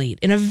athlete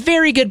and a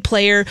very good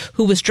player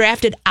who was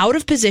drafted out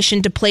of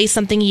position to play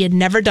something he had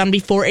never done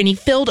before, and he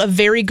filled a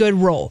very good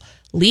role.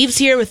 Leaves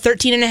here with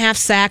 13.5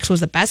 sacks,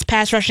 was the best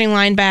pass rushing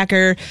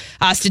linebacker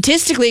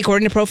statistically,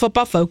 according to Pro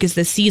Football Focus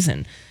this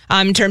season,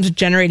 in terms of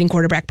generating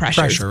quarterback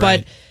pressures. But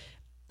right.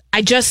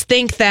 I just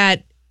think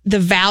that the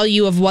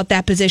value of what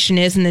that position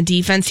is in the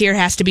defense here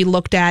has to be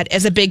looked at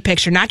as a big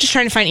picture, not just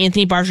trying to find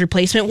Anthony Barr's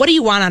replacement. What do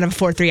you want out of a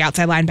 4-3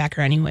 outside linebacker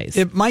anyways?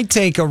 It might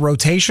take a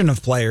rotation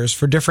of players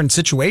for different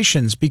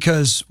situations,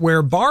 because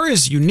where Barr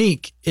is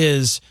unique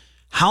is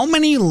how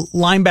many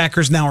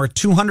linebackers now are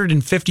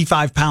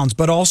 255 pounds,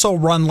 but also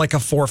run like a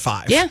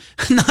 4.5? Yeah.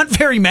 Not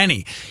very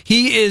many.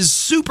 He is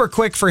super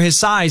quick for his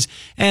size.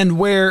 And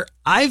where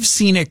I've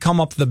seen it come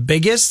up the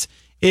biggest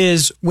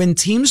is when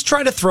teams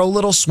try to throw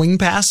little swing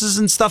passes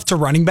and stuff to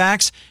running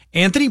backs,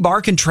 Anthony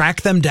Barr can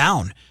track them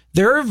down.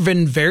 There have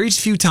been very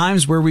few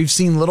times where we've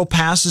seen little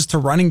passes to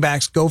running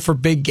backs go for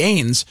big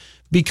gains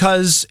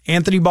because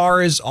Anthony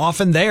Barr is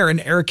often there, and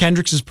Eric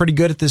Kendricks is pretty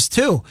good at this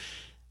too.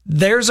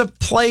 There's a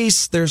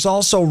place, there's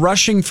also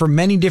rushing for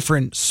many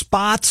different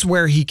spots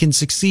where he can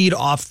succeed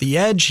off the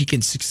edge. He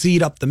can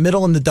succeed up the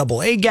middle in the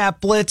double A gap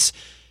blitz.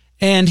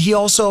 And he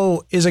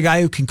also is a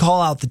guy who can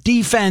call out the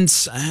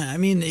defense. I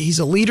mean, he's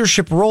a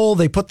leadership role.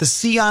 They put the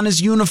C on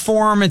his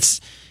uniform. It's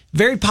a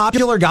very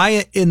popular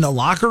guy in the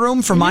locker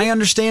room, from my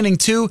understanding,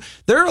 too.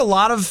 There are a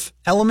lot of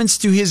elements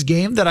to his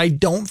game that I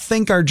don't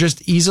think are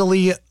just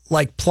easily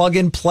like plug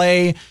and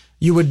play.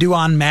 You would do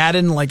on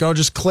Madden, like, oh,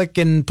 just click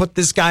and put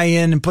this guy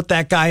in and put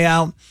that guy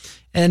out.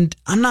 And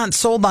I'm not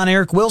sold on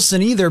Eric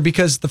Wilson either,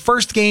 because the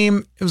first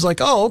game, it was like,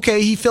 oh,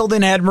 okay, he filled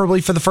in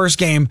admirably for the first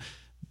game.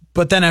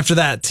 But then after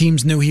that,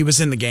 teams knew he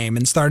was in the game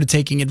and started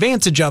taking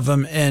advantage of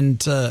him.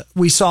 And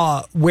we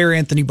saw where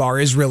Anthony Barr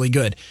is really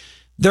good.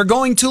 They're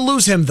going to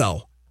lose him,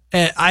 though.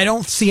 I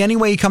don't see any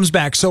way he comes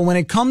back. So when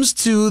it comes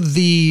to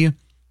the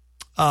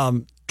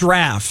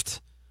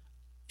draft,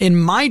 in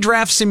my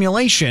draft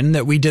simulation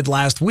that we did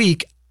last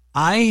week,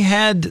 I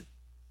had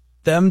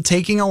them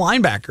taking a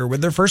linebacker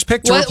with their first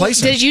pick to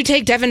replace him. Did you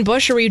take Devin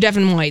Bush or were you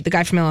Devin White, the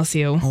guy from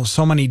LSU? Oh,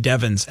 so many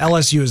Devins.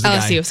 LSU is the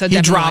guy. So he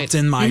Devin dropped White.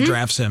 in my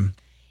draft sim.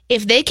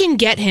 If they can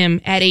get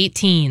him at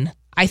 18,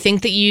 I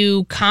think that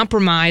you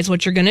compromise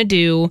what you're going to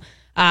do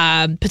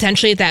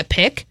potentially at that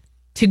pick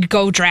to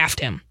go draft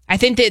him. I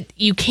think that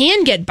you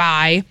can get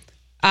by.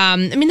 I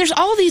mean, there's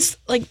all these,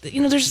 like,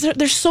 you know,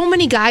 there's so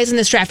many guys in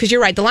this draft, because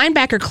you're right, the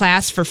linebacker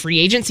class for free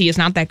agency is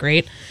not that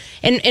great.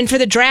 And for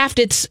the draft,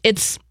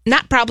 it's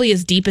not probably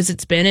as deep as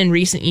it's been in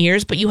recent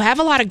years, but you have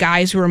a lot of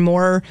guys who are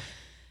more,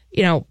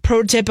 you know,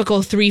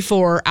 prototypical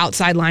 3-4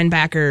 outside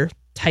linebacker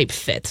type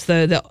fits.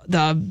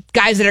 The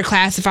guys that are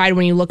classified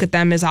when you look at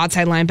them as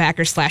outside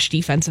linebackers /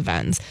 defensive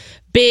ends.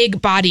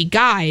 Big body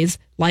guys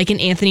like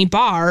an Anthony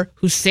Barr,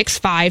 who's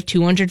 6'5",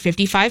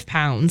 255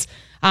 pounds.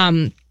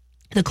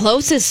 The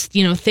closest,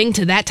 you know, thing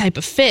to that type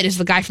of fit is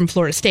the guy from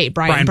Florida State,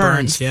 Brian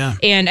Burns. Yeah.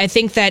 And I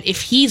think that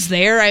if he's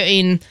there, I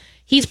mean,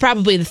 he's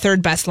probably the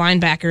third best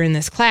linebacker in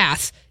this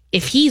class.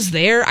 If he's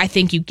there, I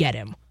think you get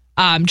him.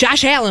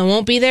 Josh Allen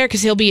won't be there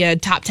because he'll be a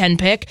top 10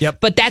 pick.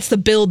 Yep. But that's the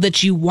build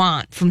that you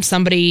want from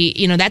somebody.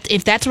 You know, that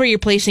if that's where you're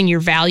placing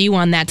your value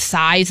on that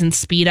size and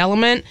speed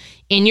element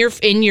in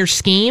your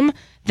scheme,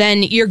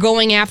 then you're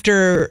going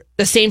after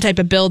the same type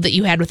of build that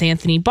you had with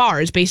Anthony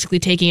Barr, is basically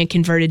taking a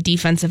converted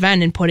defensive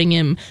end and putting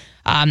him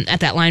at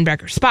that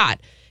linebacker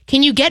spot.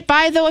 Can you get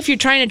by, though, if you're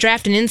trying to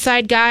draft an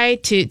inside guy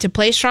to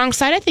play strong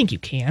side? I think you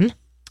can.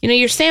 You know,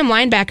 your Sam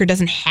linebacker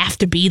doesn't have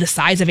to be the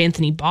size of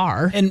Anthony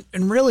Barr. And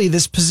really,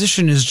 this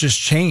position has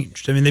just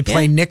changed. I mean, they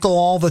play nickel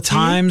all the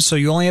time, so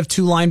you only have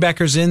two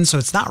linebackers in, so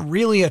it's not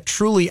really a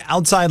truly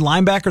outside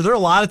linebacker. There are a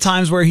lot of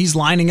times where he's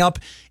lining up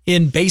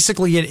in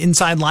basically an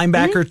inside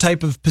linebacker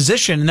type of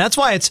position, and that's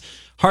why it's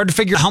hard to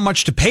figure out how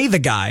much to pay the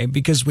guy,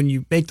 because when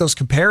you make those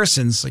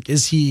comparisons, like,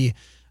 is he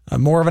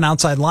more of an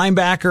outside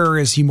linebacker, or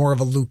is he more of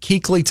a Luke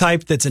Kuechly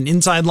type that's an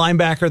inside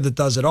linebacker that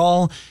does it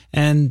all?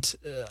 And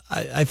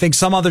I think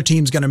some other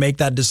team's going to make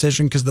that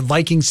decision because the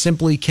Vikings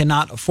simply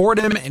cannot afford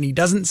him, and he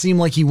doesn't seem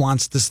like he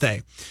wants to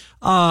stay.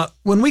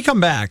 When we come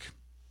back,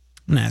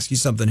 I'm going to ask you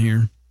something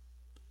here.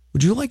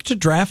 Would you like to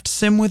draft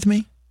Sim with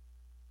me?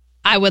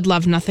 I would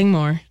love nothing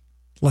more.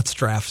 Let's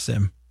draft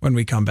Sim when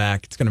we come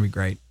back. It's going to be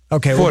great.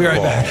 Okay, we'll be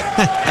right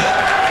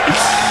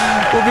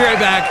back. We'll be right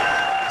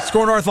back.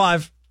 Score North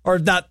Live. Or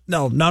not,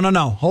 no.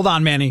 Hold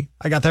on, Manny.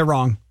 I got that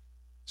wrong.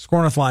 Score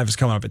North Live is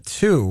coming up at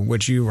 2,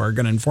 which you are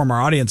going to inform our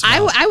audience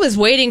about. I was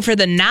waiting for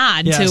the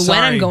nod when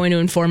I'm going to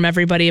inform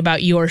everybody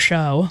about your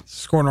show.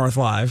 Score North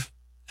Live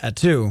at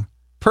 2.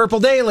 Purple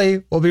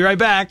Daily. We'll be right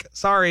back.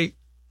 Sorry.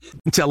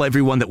 Tell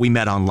everyone that we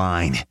met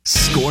online.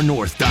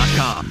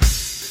 ScoreNorth.com.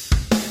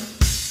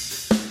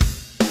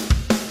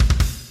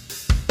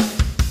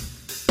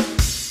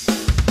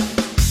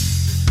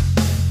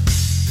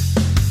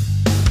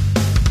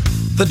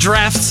 The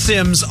draft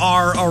sims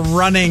are a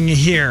running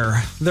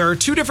here. There are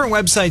 2 different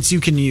websites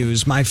you can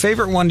use. My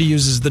favorite one to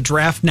use is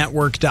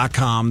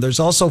thedraftnetwork.com. There's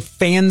also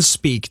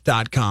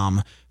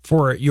fanspeak.com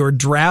for your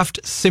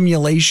draft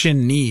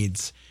simulation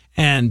needs.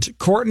 And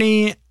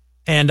Courtney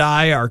and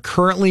I are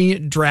currently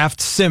draft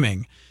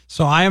simming.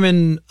 So I am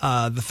in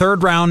the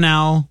 3rd round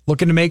now,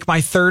 looking to make my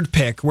 3rd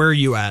pick. Where are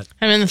you at?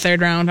 I'm in the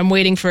 3rd round. I'm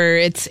waiting for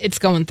it's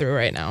going through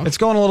right now. It's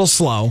going a little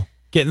slow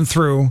getting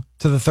through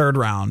to the 3rd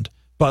round.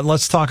 But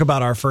let's talk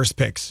about our first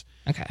picks.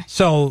 Okay.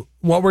 So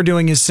what we're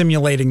doing is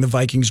simulating the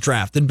Vikings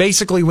draft. And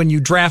basically when you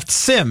draft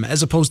sim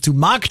as opposed to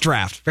mock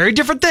draft, very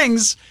different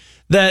things,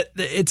 that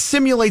it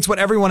simulates what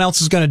everyone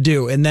else is going to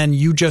do. And then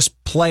you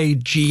just play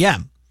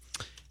GM.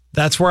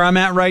 That's where I'm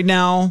at right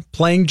now,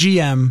 playing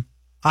GM.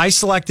 I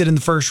selected in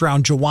the first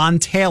round Jawan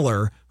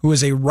Taylor, who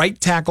is a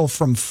right tackle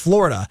from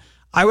Florida.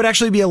 I would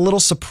actually be a little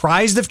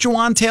surprised if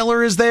Jawan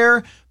Taylor is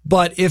there,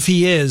 but if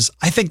he is,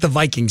 I think the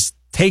Vikings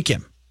take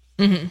him.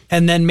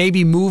 and then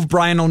maybe move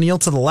Brian O'Neill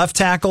to the left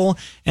tackle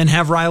and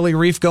have Riley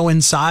Reif go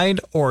inside,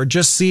 or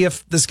just see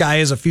if this guy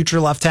is a future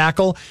left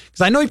tackle?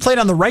 Because I know he played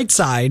on the right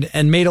side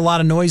and made a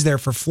lot of noise there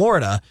for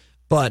Florida,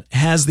 but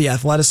has the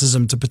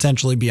athleticism to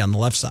potentially be on the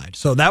left side.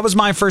 So that was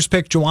my first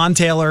pick, Jawan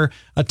Taylor,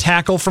 a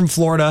tackle from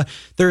Florida.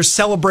 There's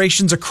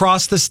celebrations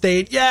across the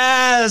state.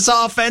 Yes,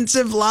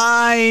 offensive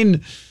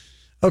line.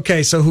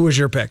 Okay, so who was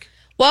your pick?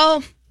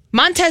 Well,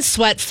 Montez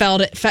Sweat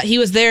he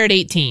was there at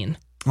 18.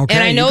 Okay,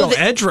 and I know you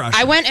go edge rusher.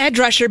 I went edge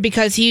rusher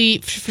because he,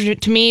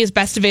 to me, is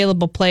best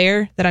available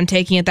player that I'm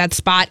taking at that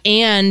spot.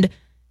 And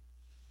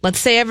let's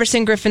say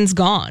Everson Griffin's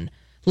gone.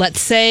 Let's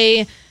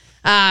say,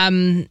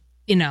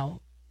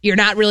 you're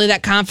not really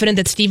that confident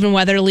that Stephen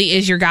Weatherly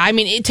is your guy. I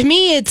mean, to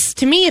me,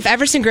 if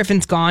Everson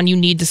Griffin's gone, you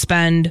need to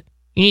spend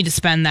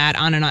that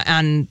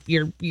on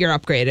your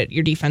upgrade at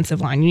your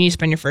defensive line. You need to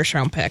spend your first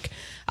round pick.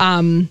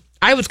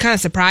 I was kind of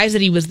surprised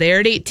that he was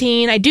there at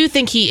 18. I do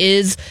think he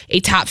is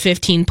a top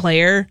 15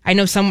 player. I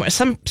know some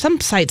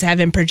sites have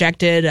him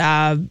projected,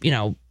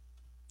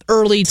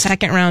 early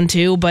second round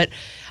too, but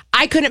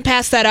I couldn't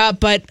pass that up.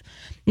 But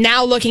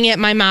now looking at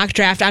my mock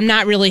draft, I'm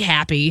not really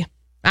happy.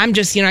 I'm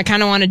just, I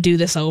kind of want to do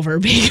this over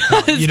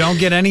because you don't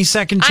get any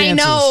second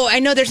chances. I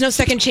know there's no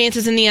second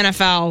chances in the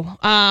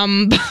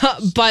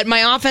NFL. But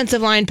my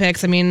offensive line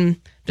picks,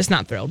 just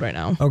not thrilled right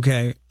now.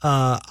 Okay.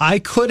 I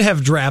could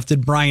have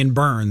drafted Brian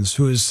Burns,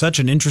 who is such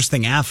an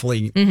interesting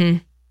athlete.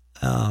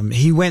 Mm-hmm.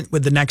 He went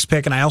with the next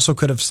pick, and I also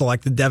could have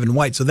selected Devin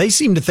White. So they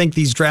seem to think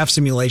these draft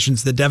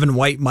simulations that Devin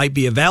White might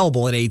be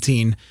available at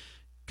 18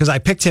 because I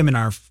picked him in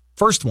our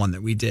first one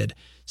that we did.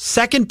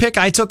 Second pick,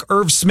 I took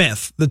Irv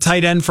Smith, the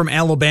tight end from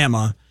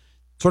Alabama.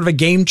 Sort of a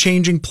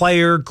game-changing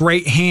player,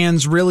 great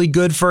hands, really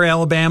good for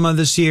Alabama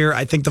this year.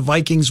 I think the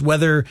Vikings,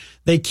 whether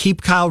they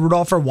keep Kyle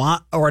Rudolph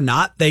or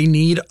not, they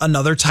need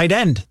another tight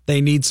end. They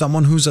need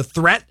someone who's a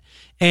threat.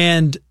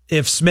 And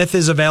if Smith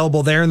is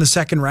available there in the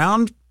second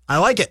round, I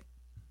like it.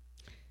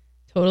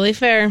 Totally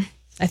fair.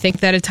 I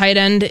think that a tight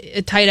end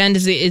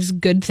is a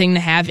good thing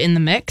to have in the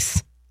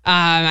mix.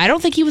 I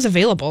don't think he was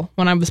available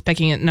when I was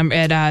picking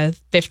at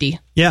 50.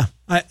 Yeah,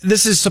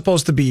 this is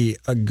supposed to be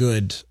a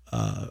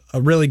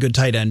really good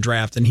tight end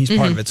draft, and he's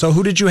part of it. So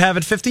who did you have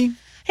at 50?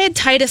 I had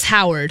Titus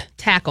Howard,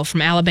 tackle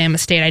from Alabama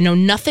State. I know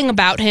nothing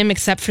about him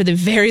except for the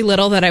very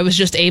little that I was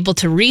just able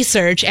to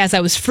research as I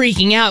was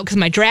freaking out because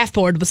my draft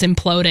board was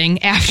imploding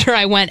after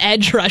I went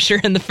edge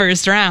rusher in the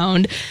first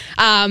round.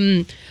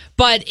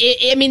 But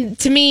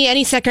to me,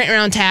 any second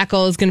round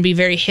tackle is going to be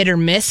very hit or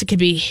miss. It could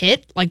be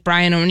hit like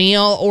Brian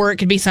O'Neill, or it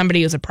could be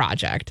somebody who's a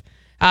project.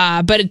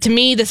 But to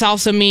me, this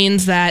also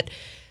means that,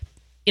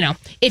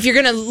 if you're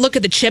going to look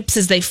at the chips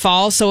as they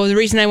fall. So the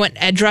reason I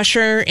went edge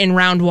rusher in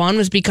round 1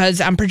 was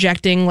because I'm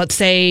projecting, let's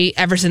say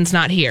Everson's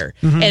not here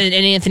and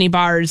Anthony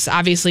Barr's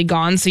obviously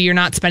gone. So you're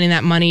not spending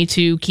that money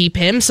to keep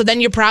him. So then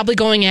you're probably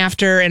going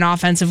after an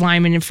offensive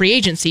lineman in free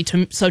agency.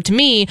 So to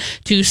me,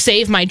 to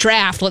save my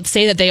draft, let's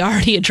say that they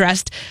already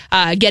addressed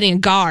getting a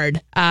guard,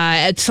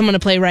 someone to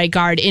play right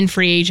guard in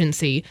free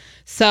agency.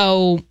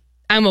 So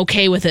I'm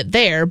okay with it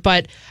there.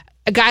 But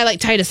a guy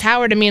like Titus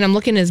Howard, I'm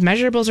looking at his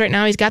measurables right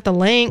now. He's got the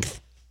length.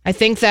 I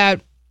think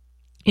that,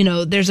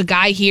 there's a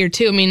guy here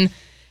too.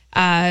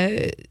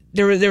 There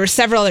were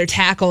several other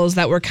tackles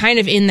that were kind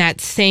of in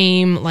that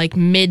same like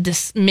mid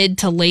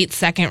to late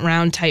second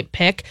round type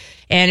pick.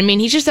 And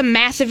he's just a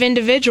massive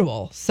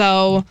individual.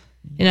 So,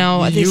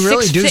 I think you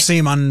really do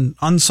seem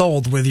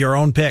unsold with your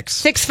own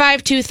picks.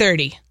 6'5",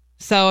 230.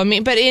 So,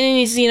 but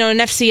he's, an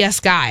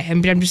FCS guy.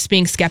 I'm just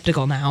being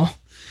skeptical now.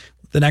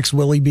 The next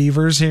Willie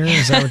Beavers here?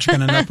 Is that what you're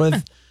going to end up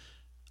with?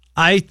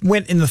 I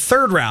went in the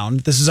third round.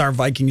 This is our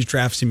Vikings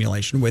draft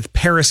simulation with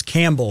Paris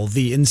Campbell,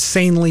 the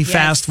insanely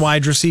fast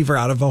wide receiver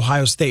out of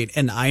Ohio State.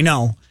 And I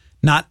know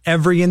not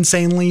every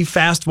insanely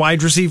fast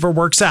wide receiver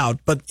works out,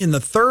 but in the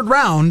third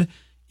round,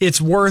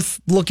 it's worth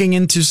looking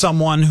into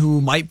someone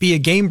who might be a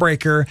game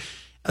breaker,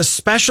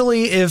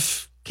 especially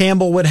if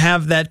Campbell would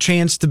have that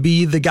chance to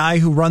be the guy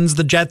who runs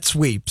the jet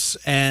sweeps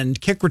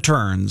and kick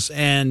returns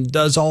and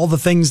does all the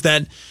things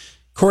that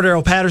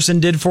Cordero Patterson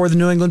did for the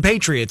New England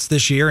Patriots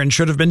this year and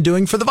should have been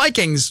doing for the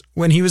Vikings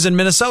when he was in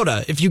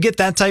Minnesota. If you get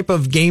that type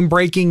of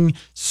game-breaking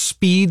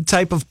speed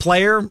type of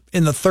player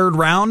in the third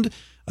round,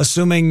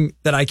 assuming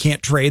that I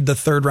can't trade the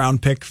third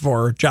round pick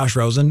for Josh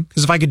Rosen,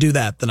 because if I could do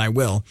that, then I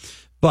will.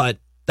 But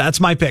that's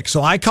my pick.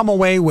 So I come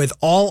away with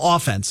all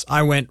offense.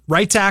 I went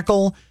right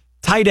tackle,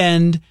 tight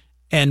end,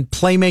 and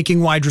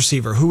playmaking wide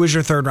receiver. Who was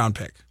your third round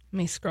pick? Let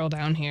me scroll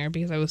down here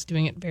because I was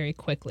doing it very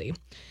quickly.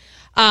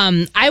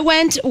 I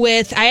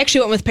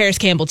actually went with Paris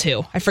Campbell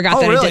too. I forgot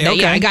that really? I did that.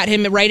 Okay. Yeah, I got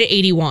him right at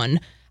 81.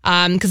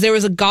 Because there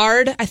was a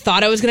guard I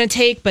thought I was going to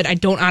take, but I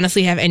don't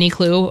honestly have any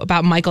clue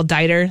about Michael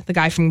Dieter, the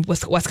guy from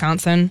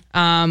Wisconsin.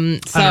 I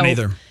don't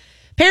either.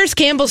 Paris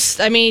Campbell,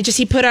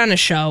 he put on a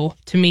show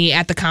to me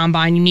at the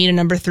Combine. You need a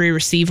number 3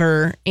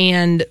 receiver.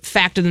 And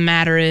fact of the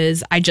matter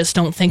is, I just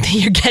don't think that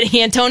you're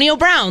getting Antonio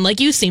Brown like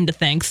you seem to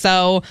think.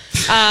 So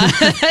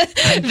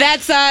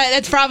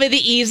that's probably the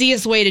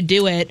easiest way to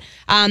do it.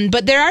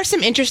 But there are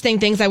some interesting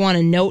things I want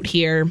to note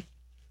here.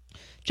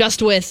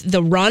 just with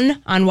the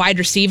run on wide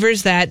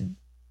receivers that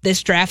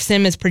this draft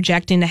sim is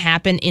projecting to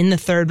happen in the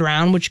third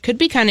round, which could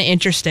be kind of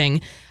interesting,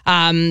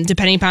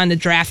 depending upon the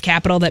draft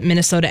capital that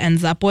Minnesota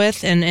ends up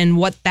with and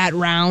what that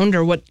round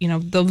or what,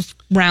 those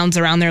rounds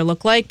around there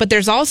look like. But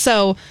there's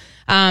also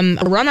a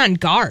run on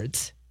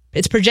guards.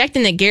 It's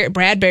projecting that Garrett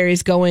Bradbury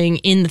is going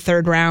in the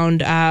third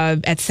round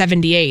at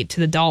 78 to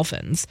the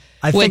Dolphins.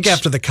 I think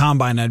after the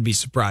combine, I'd be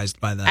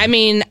surprised by that. I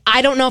mean,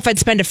 I don't know if I'd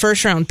spend a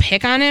first-round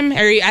pick on him, or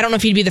I don't know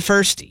if he'd be the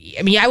first.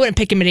 I mean, I wouldn't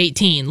pick him at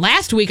 18.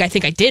 Last week, I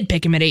think I did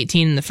pick him at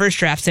 18 in the first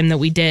draft sim that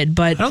we did,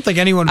 but I don't think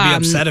anyone would be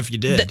upset if you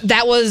did.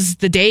 That was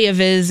the day of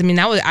his. I mean,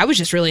 I was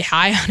just really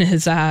high on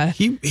his.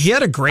 He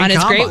had a great on his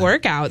combine, great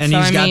workout, and so,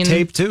 he's got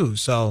tape too.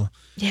 So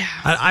yeah,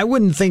 I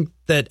wouldn't think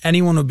that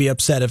anyone would be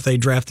upset if they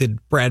drafted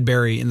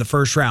Bradbury in the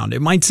first round. It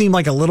might seem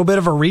like a little bit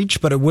of a reach,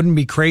 but it wouldn't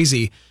be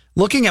crazy.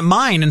 Looking at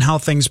mine and how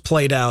things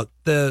played out,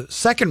 the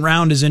second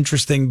round is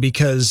interesting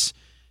because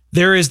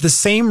there is the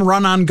same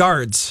run on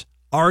guards.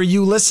 Are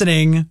you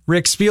listening,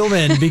 Rick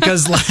Spielman?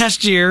 Because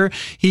last year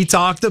he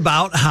talked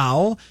about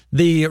how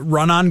the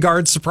run on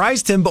guards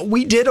surprised him, but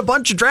we did a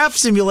bunch of draft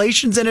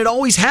simulations and it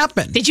always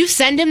happened. Did you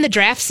send him the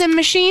draft sim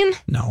machine?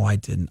 No, I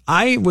didn't.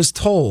 I was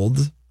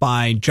told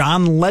by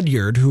John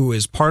Ledyard, who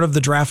is part of the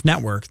Draft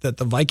Network, that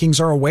the Vikings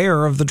are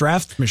aware of the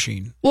draft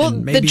machine. Well,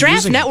 the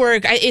Draft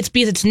Network, it's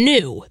because it's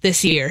new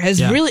this year,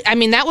 really, I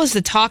mean, that was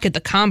the talk at the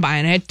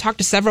Combine. I talked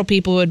to several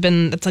people who had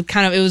been,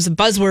 it was a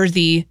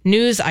buzzworthy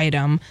news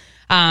item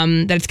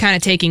that it's kind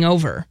of taking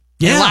over.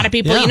 Yeah, and a lot of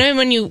people,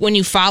 when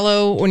you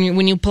follow,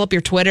 when you pull up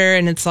your Twitter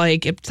and it's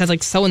like, it says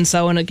like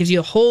so-and-so and it gives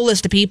you a whole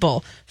list of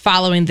people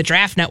following the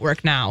Draft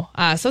Network now.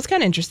 So it's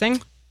kind of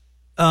interesting.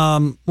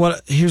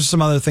 Here's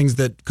some other things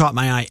that caught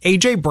my eye.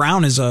 AJ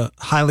Brown is a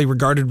highly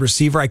regarded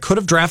receiver. I could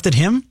have drafted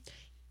him.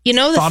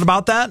 Thought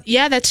about that?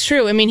 Yeah, that's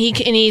true. I mean,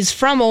 he's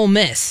from Ole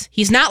Miss.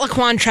 He's not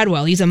Laquan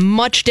Treadwell. He's a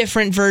much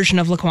different version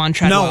of Laquan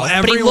Treadwell. No,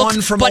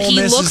 everyone from Ole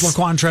Miss is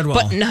Laquan Treadwell.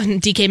 But no,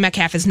 DK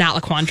Metcalf is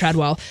not Laquan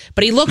Treadwell.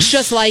 But he looks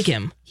just like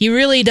him. He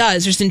really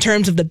does, just in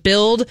terms of the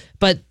build.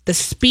 But the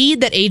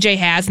speed that AJ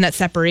has and that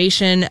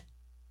separation,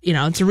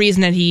 it's a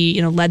reason that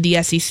he, led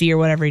the SEC or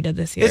whatever he did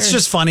this year. It's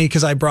just funny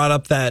because I brought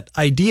up that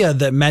idea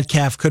that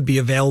Metcalf could be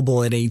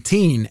available at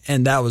 18,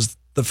 and that was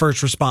the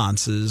first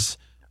response is,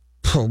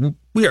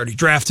 we already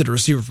drafted a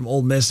receiver from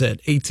Ole Miss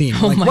at 18.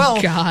 Oh,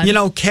 my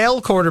God.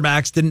 Kale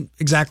quarterbacks didn't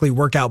exactly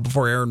work out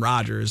before Aaron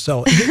Rodgers.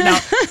 So now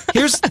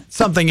here's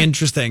something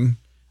interesting,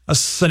 a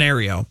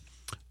scenario.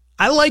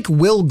 I like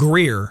Will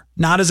Grier,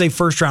 not as a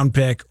first-round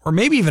pick or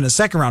maybe even a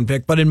second-round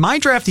pick, but in my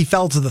draft, he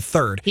fell to the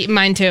third.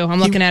 Mine too. I'm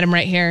looking at him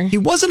right here. He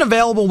wasn't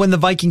available when the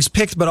Vikings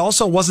picked, but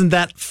also wasn't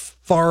that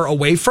far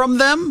away from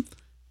them.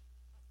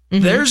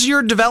 Mm-hmm. There's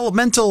your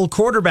developmental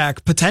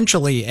quarterback,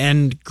 potentially,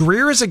 and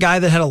Grier is a guy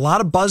that had a lot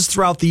of buzz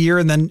throughout the year,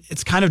 and then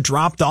it's kind of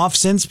dropped off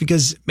since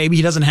because maybe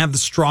he doesn't have the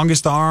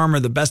strongest arm or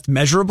the best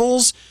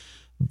measurables,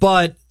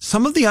 but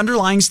some of the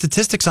underlying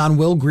statistics on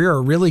Will Grier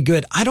are really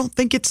good. I don't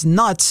think it's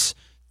nuts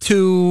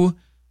to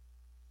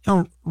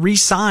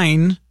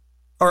re-sign,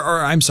 or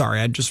I'm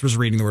sorry, I just was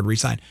reading the word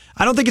re-sign.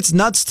 I don't think it's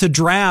nuts to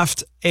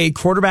draft a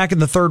quarterback in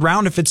the third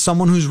round if it's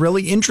someone who's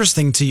really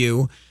interesting to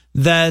you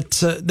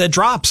that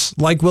drops,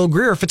 like Will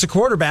Grier, if it's a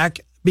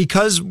quarterback,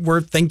 because we're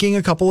thinking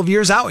a couple of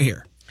years out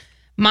here.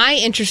 My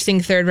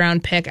interesting third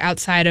round pick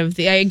outside of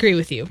I agree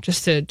with you,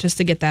 just to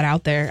get that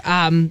out there.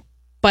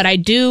 But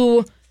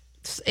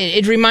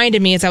it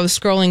reminded me as I was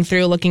scrolling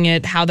through looking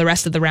at how the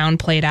rest of the round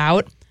played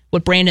out,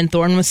 what Brandon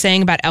Thorne was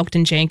saying about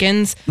Elkton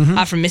Jenkins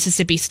from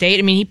Mississippi State.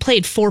 I mean, he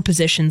played 4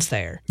 positions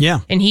there. Yeah.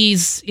 And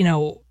he's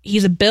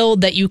a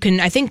build that you can,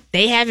 I think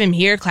they have him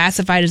here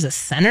classified as a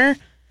center.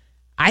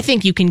 I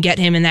think you can get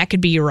him and that could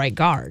be your right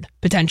guard,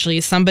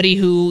 potentially. Somebody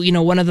who,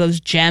 one of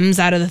those gems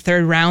out of the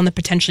third round that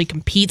potentially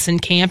competes in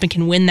camp and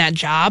can win that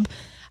job.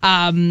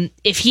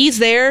 If he's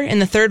there in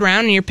the third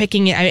round and you're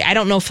picking it, I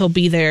don't know if he'll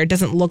be there. It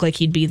doesn't look like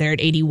he'd be there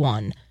at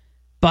 81,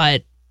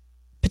 but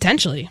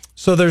potentially.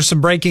 So there's some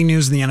breaking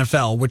news in the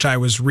NFL, which I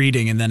was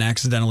reading and then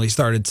accidentally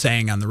started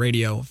saying on the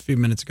radio a few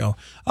minutes ago.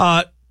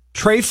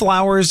 Trey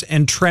Flowers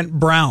and Trent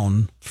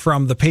Brown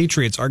from the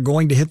Patriots are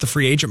going to hit the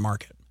free agent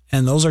market.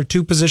 And those are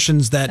 2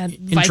 positions that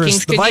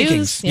interest the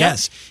Vikings.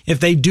 Yes. If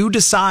they do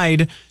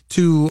decide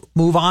to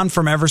move on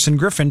from Everson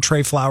Griffin,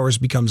 Trey Flowers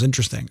becomes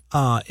interesting.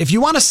 If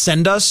you want to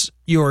send us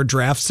your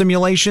draft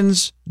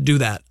simulations, do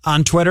that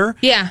on Twitter.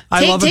 Yeah.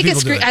 I love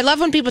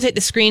when people take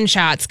the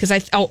screenshots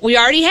because we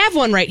already have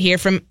one right here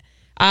from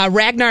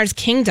Ragnar's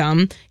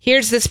Kingdom.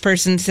 Here's this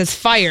person. It says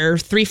fire,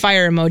 3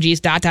 fire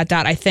emojis, ...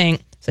 I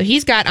think. So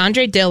he's got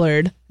Andre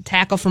Dillard,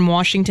 tackle from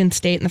Washington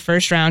State in the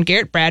first round.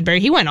 Garrett Bradbury,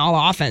 he went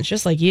all offense,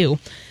 just like you.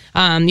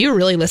 You were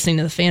really listening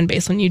to the fan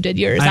base when you did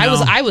yours.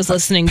 I was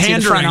listening to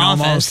the front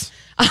office.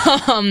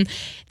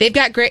 They've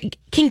got great.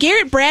 Can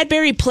Garrett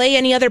Bradbury play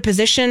any other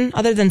position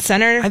other than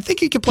center? I think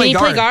he could play guard.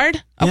 Can he play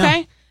guard? Okay.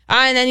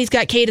 Yeah. And then he's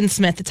got Caden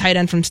Smith, the tight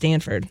end from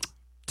Stanford.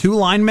 2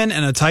 linemen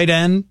and a tight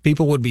end.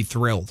 People would be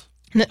thrilled.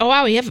 Oh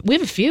wow, we have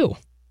a few.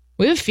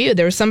 We have a few.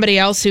 There was somebody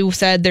else who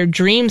said their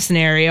dream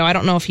scenario. I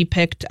don't know if he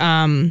picked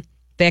the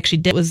they actually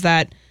did was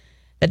that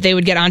they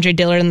would get Andre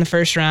Dillard in the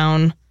first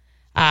round.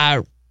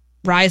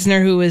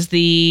 Reisner, who is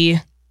the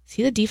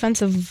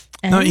defensive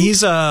end? No,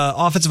 he's a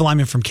offensive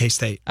lineman from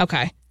K-State.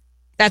 Okay.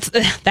 That's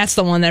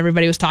the one that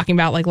everybody was talking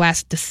about like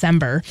last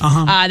December.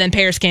 Then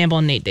Paris Campbell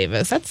and Nate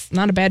Davis. That's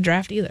not a bad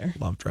draft either.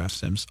 Love draft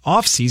sims.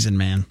 Off season,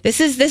 man.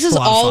 This is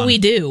all we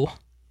do.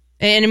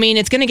 And I mean,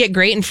 it's going to get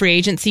great in free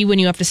agency when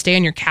you have to stay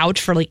on your couch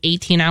for like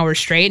 18 hours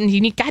straight and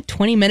you got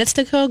 20 minutes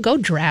to go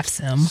draft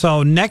sim.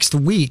 So next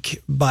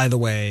week, by the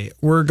way,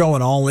 we're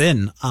going all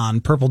in on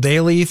Purple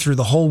Daily through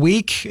the whole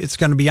week. It's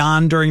going to be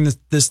on during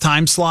this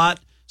time slot.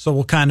 So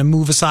we'll kind of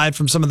move aside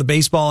from some of the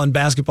baseball and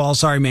basketball.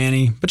 Sorry,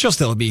 Manny, but you'll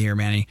still be here,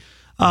 Manny.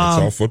 It's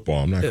all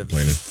football. I'm not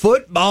complaining.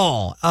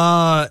 Football.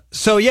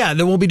 So, yeah,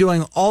 then we'll be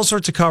doing all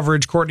sorts of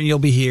coverage. Courtney, you'll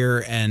be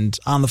here and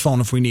on the phone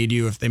if we need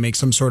you, if they make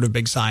some sort of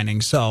big signing.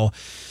 So,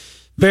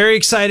 very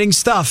exciting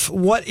stuff.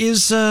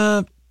 What's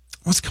coming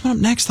up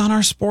next on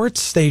our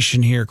sports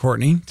station here,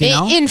 Courtney? Do you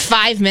know? In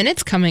 5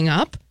 minutes coming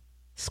up,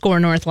 Score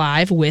North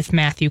Live with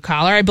Matthew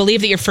Collar. I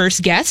believe that your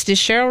first guest is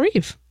Cheryl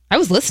Reeve. I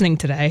was listening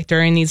today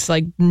during these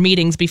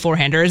meetings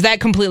beforehand, or is that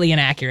completely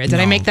inaccurate? Did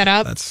I make that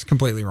up? That's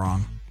completely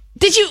wrong.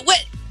 Did you...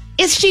 What?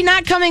 Is she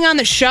not coming on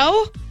the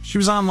show? She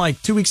was on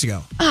 2 weeks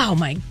ago. Oh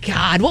my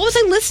God! What was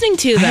I listening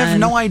to then? I have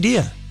no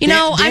idea.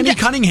 Danny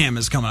Cunningham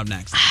is coming up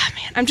next. Ah,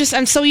 man,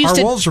 I'm so used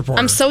to Wolves reporter.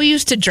 I'm so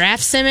used to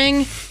draft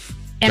simming,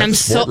 and I'm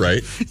sport so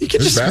right. You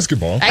can just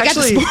basketball. I got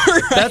the sport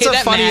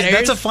right.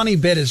 That's a funny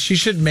bit. Is she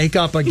should make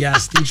up a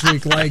guest each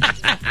week,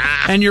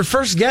 and your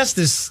first guest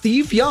is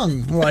Steve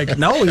Young.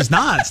 No, he's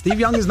not. Steve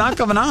Young is not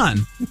coming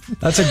on.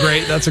 That's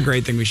a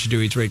great thing we should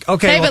do each week.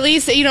 Okay, hey, but at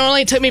least it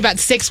only took me about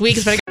 6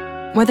 weeks, but.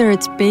 Whether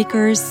it's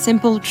Baker's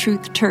Simple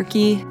Truth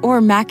Turkey, or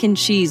mac and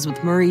cheese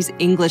with Murray's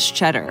English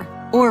Cheddar,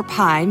 or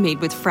pie made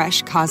with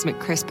fresh Cosmic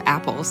Crisp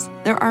apples,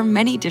 there are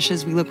many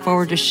dishes we look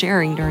forward to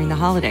sharing during the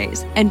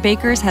holidays. And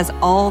Baker's has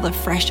all the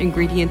fresh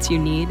ingredients you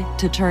need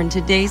to turn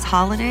today's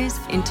holidays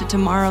into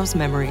tomorrow's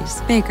memories.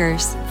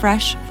 Baker's,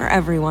 fresh for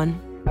everyone.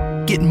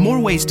 Get more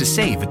ways to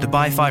save at the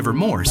Buy 5 or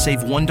More Save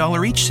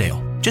 $1 each sale.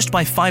 Just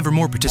buy 5 or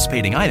more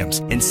participating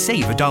items and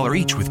save $1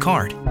 each with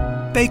card.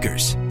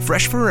 Baker's,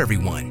 fresh for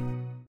everyone.